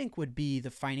which you think would be the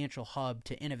financial hub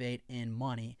to innovate in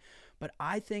money, but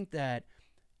I think that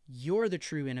you're the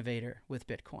true innovator with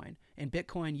Bitcoin. And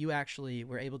Bitcoin you actually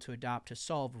were able to adopt to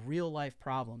solve real life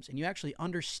problems, and you actually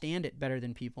understand it better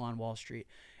than people on Wall Street.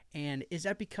 And is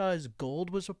that because gold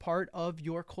was a part of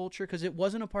your culture? Because it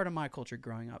wasn't a part of my culture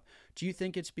growing up. Do you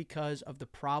think it's because of the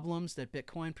problems that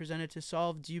Bitcoin presented to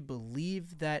solve? Do you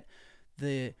believe that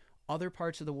the other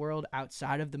parts of the world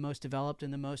outside of the most developed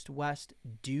and the most West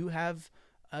do have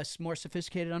a more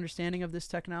sophisticated understanding of this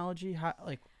technology?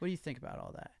 What do you think about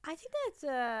all that? I think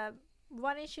that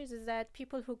one issue is that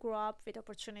people who grow up with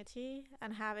opportunity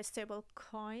and have a stable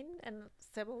coin and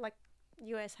stable, like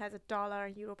US has a dollar,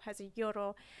 Europe has a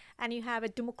euro, and you have a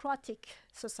democratic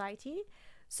society,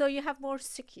 so you have more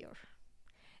secure.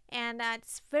 And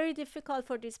it's very difficult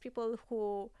for these people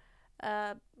who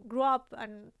grew up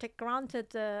and take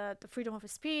granted the freedom of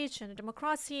speech and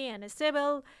democracy and is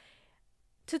stable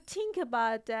to think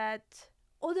about that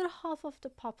other half of the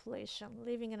population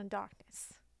living in a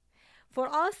darkness. For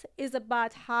us, is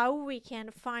about how we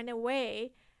can find a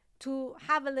way to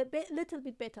have a little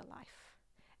bit better life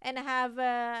and have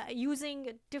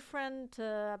using different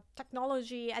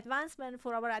technology advancement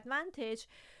for our advantage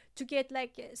to get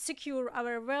secure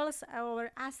our wealth,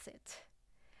 our asset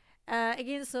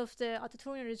against of the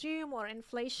authoritarian regime or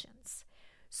inflations.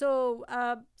 So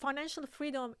financial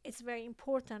freedom is very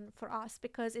important for us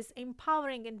because it's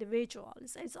empowering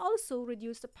individuals. It's also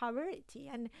reduce the poverty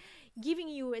and giving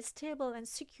you a stable and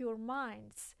secure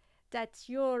minds that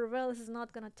your wealth is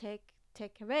not going to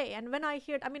take away. And when I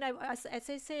heard, as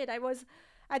I said, I was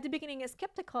at the beginning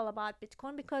skeptical about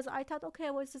Bitcoin because I thought,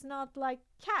 okay, well, this is not like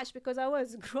cash because I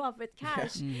grew up with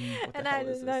cash.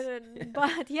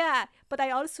 But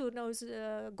I also knows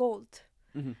gold.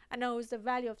 Mm-hmm. I knows the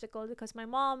value of the gold because my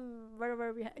mom,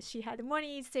 wherever she had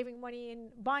money, saving money and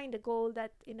buying the gold,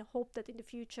 that in the hope that in the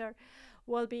future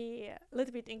will be a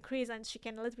little bit increased and she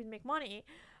can a little bit make money.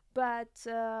 But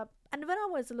and when I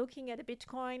was looking at the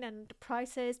Bitcoin and the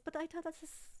prices, but I thought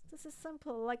This is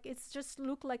simple. Like it's just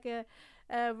look like a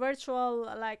virtual,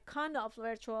 like kind of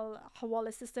virtual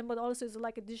Hawala system, but also it's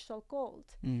like a digital gold.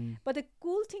 But the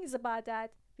cool thing is about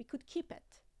that, we could keep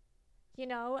it, you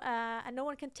know, and no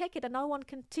one can take it, and no one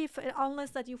can thief it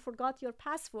unless that you forgot your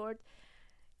password.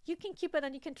 You can keep it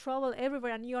and you can travel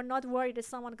everywhere, and you're not worried that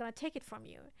someone's gonna take it from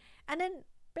you. And then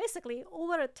basically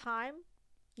over a time,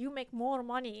 you make more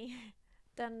money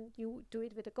than you do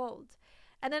it with the gold.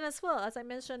 And then as well, as I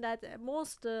mentioned, that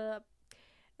most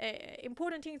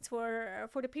important things for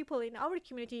the people in our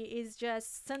community is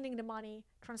just sending the money,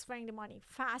 transferring the money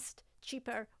fast,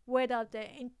 cheaper, without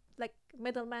the like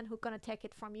middleman who gonna take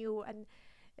it from you and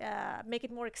make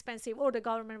it more expensive, or the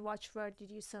government watch where did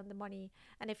you send the money.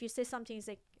 And if you say something, it's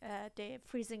like they're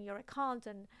freezing your account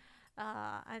and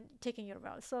taking your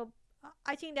wealth. So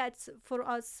I think that's for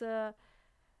us.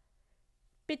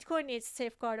 Bitcoin is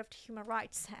safeguard of the human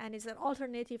rights and is an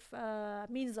alternative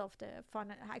means of the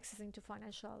accessing to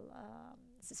financial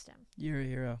system. You're a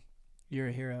hero. You're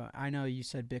a hero. I know you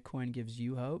said Bitcoin gives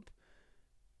you hope.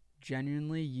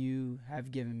 Genuinely, you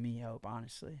have given me hope,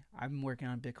 honestly. I've been working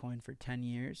on Bitcoin for 10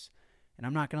 years, and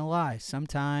I'm not going to lie.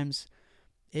 Sometimes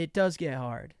it does get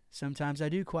hard. Sometimes I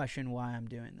do question why I'm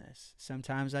doing this.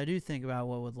 Sometimes I do think about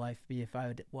what would life be if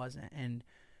I wasn't. And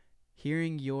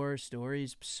hearing your story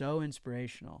is so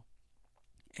inspirational.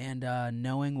 And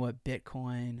knowing what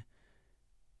Bitcoin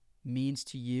means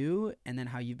to you, and then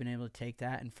how you've been able to take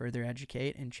that and further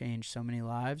educate and change so many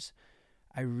lives,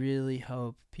 I really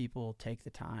hope people take the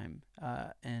time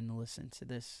and listen to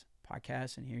this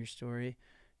podcast and hear your story.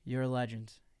 You're a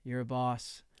legend. You're a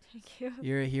boss. Thank you.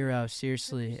 You're a hero,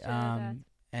 seriously. And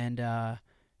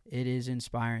It is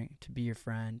inspiring to be your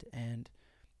friend and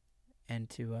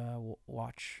to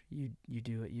watch you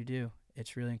do what you do.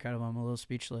 It's really incredible. I'm a little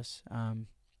speechless.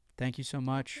 Thank you so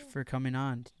much for coming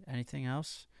on. Anything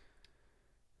else?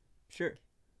 Sure.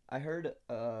 I heard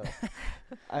I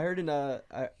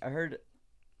heard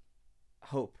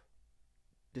hope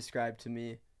described to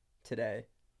me today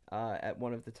at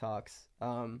one of the talks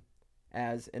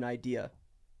as an idea.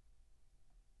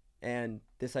 And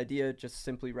this idea just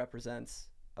simply represents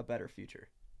a better future.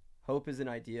 Hope is an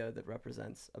idea that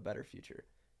represents a better future.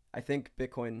 I think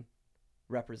Bitcoin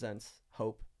represents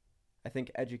hope. I think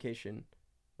education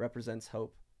represents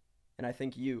hope. And I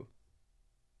think you,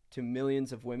 to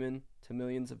millions of women, to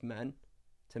millions of men,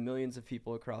 to millions of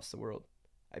people across the world,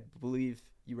 I believe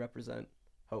you represent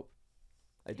hope.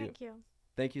 I do. Thank you.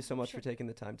 Thank you so much for taking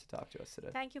the time to talk to us today.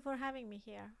 Thank you for having me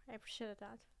here. I appreciate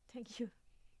that. Thank you.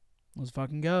 Let's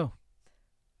fucking go.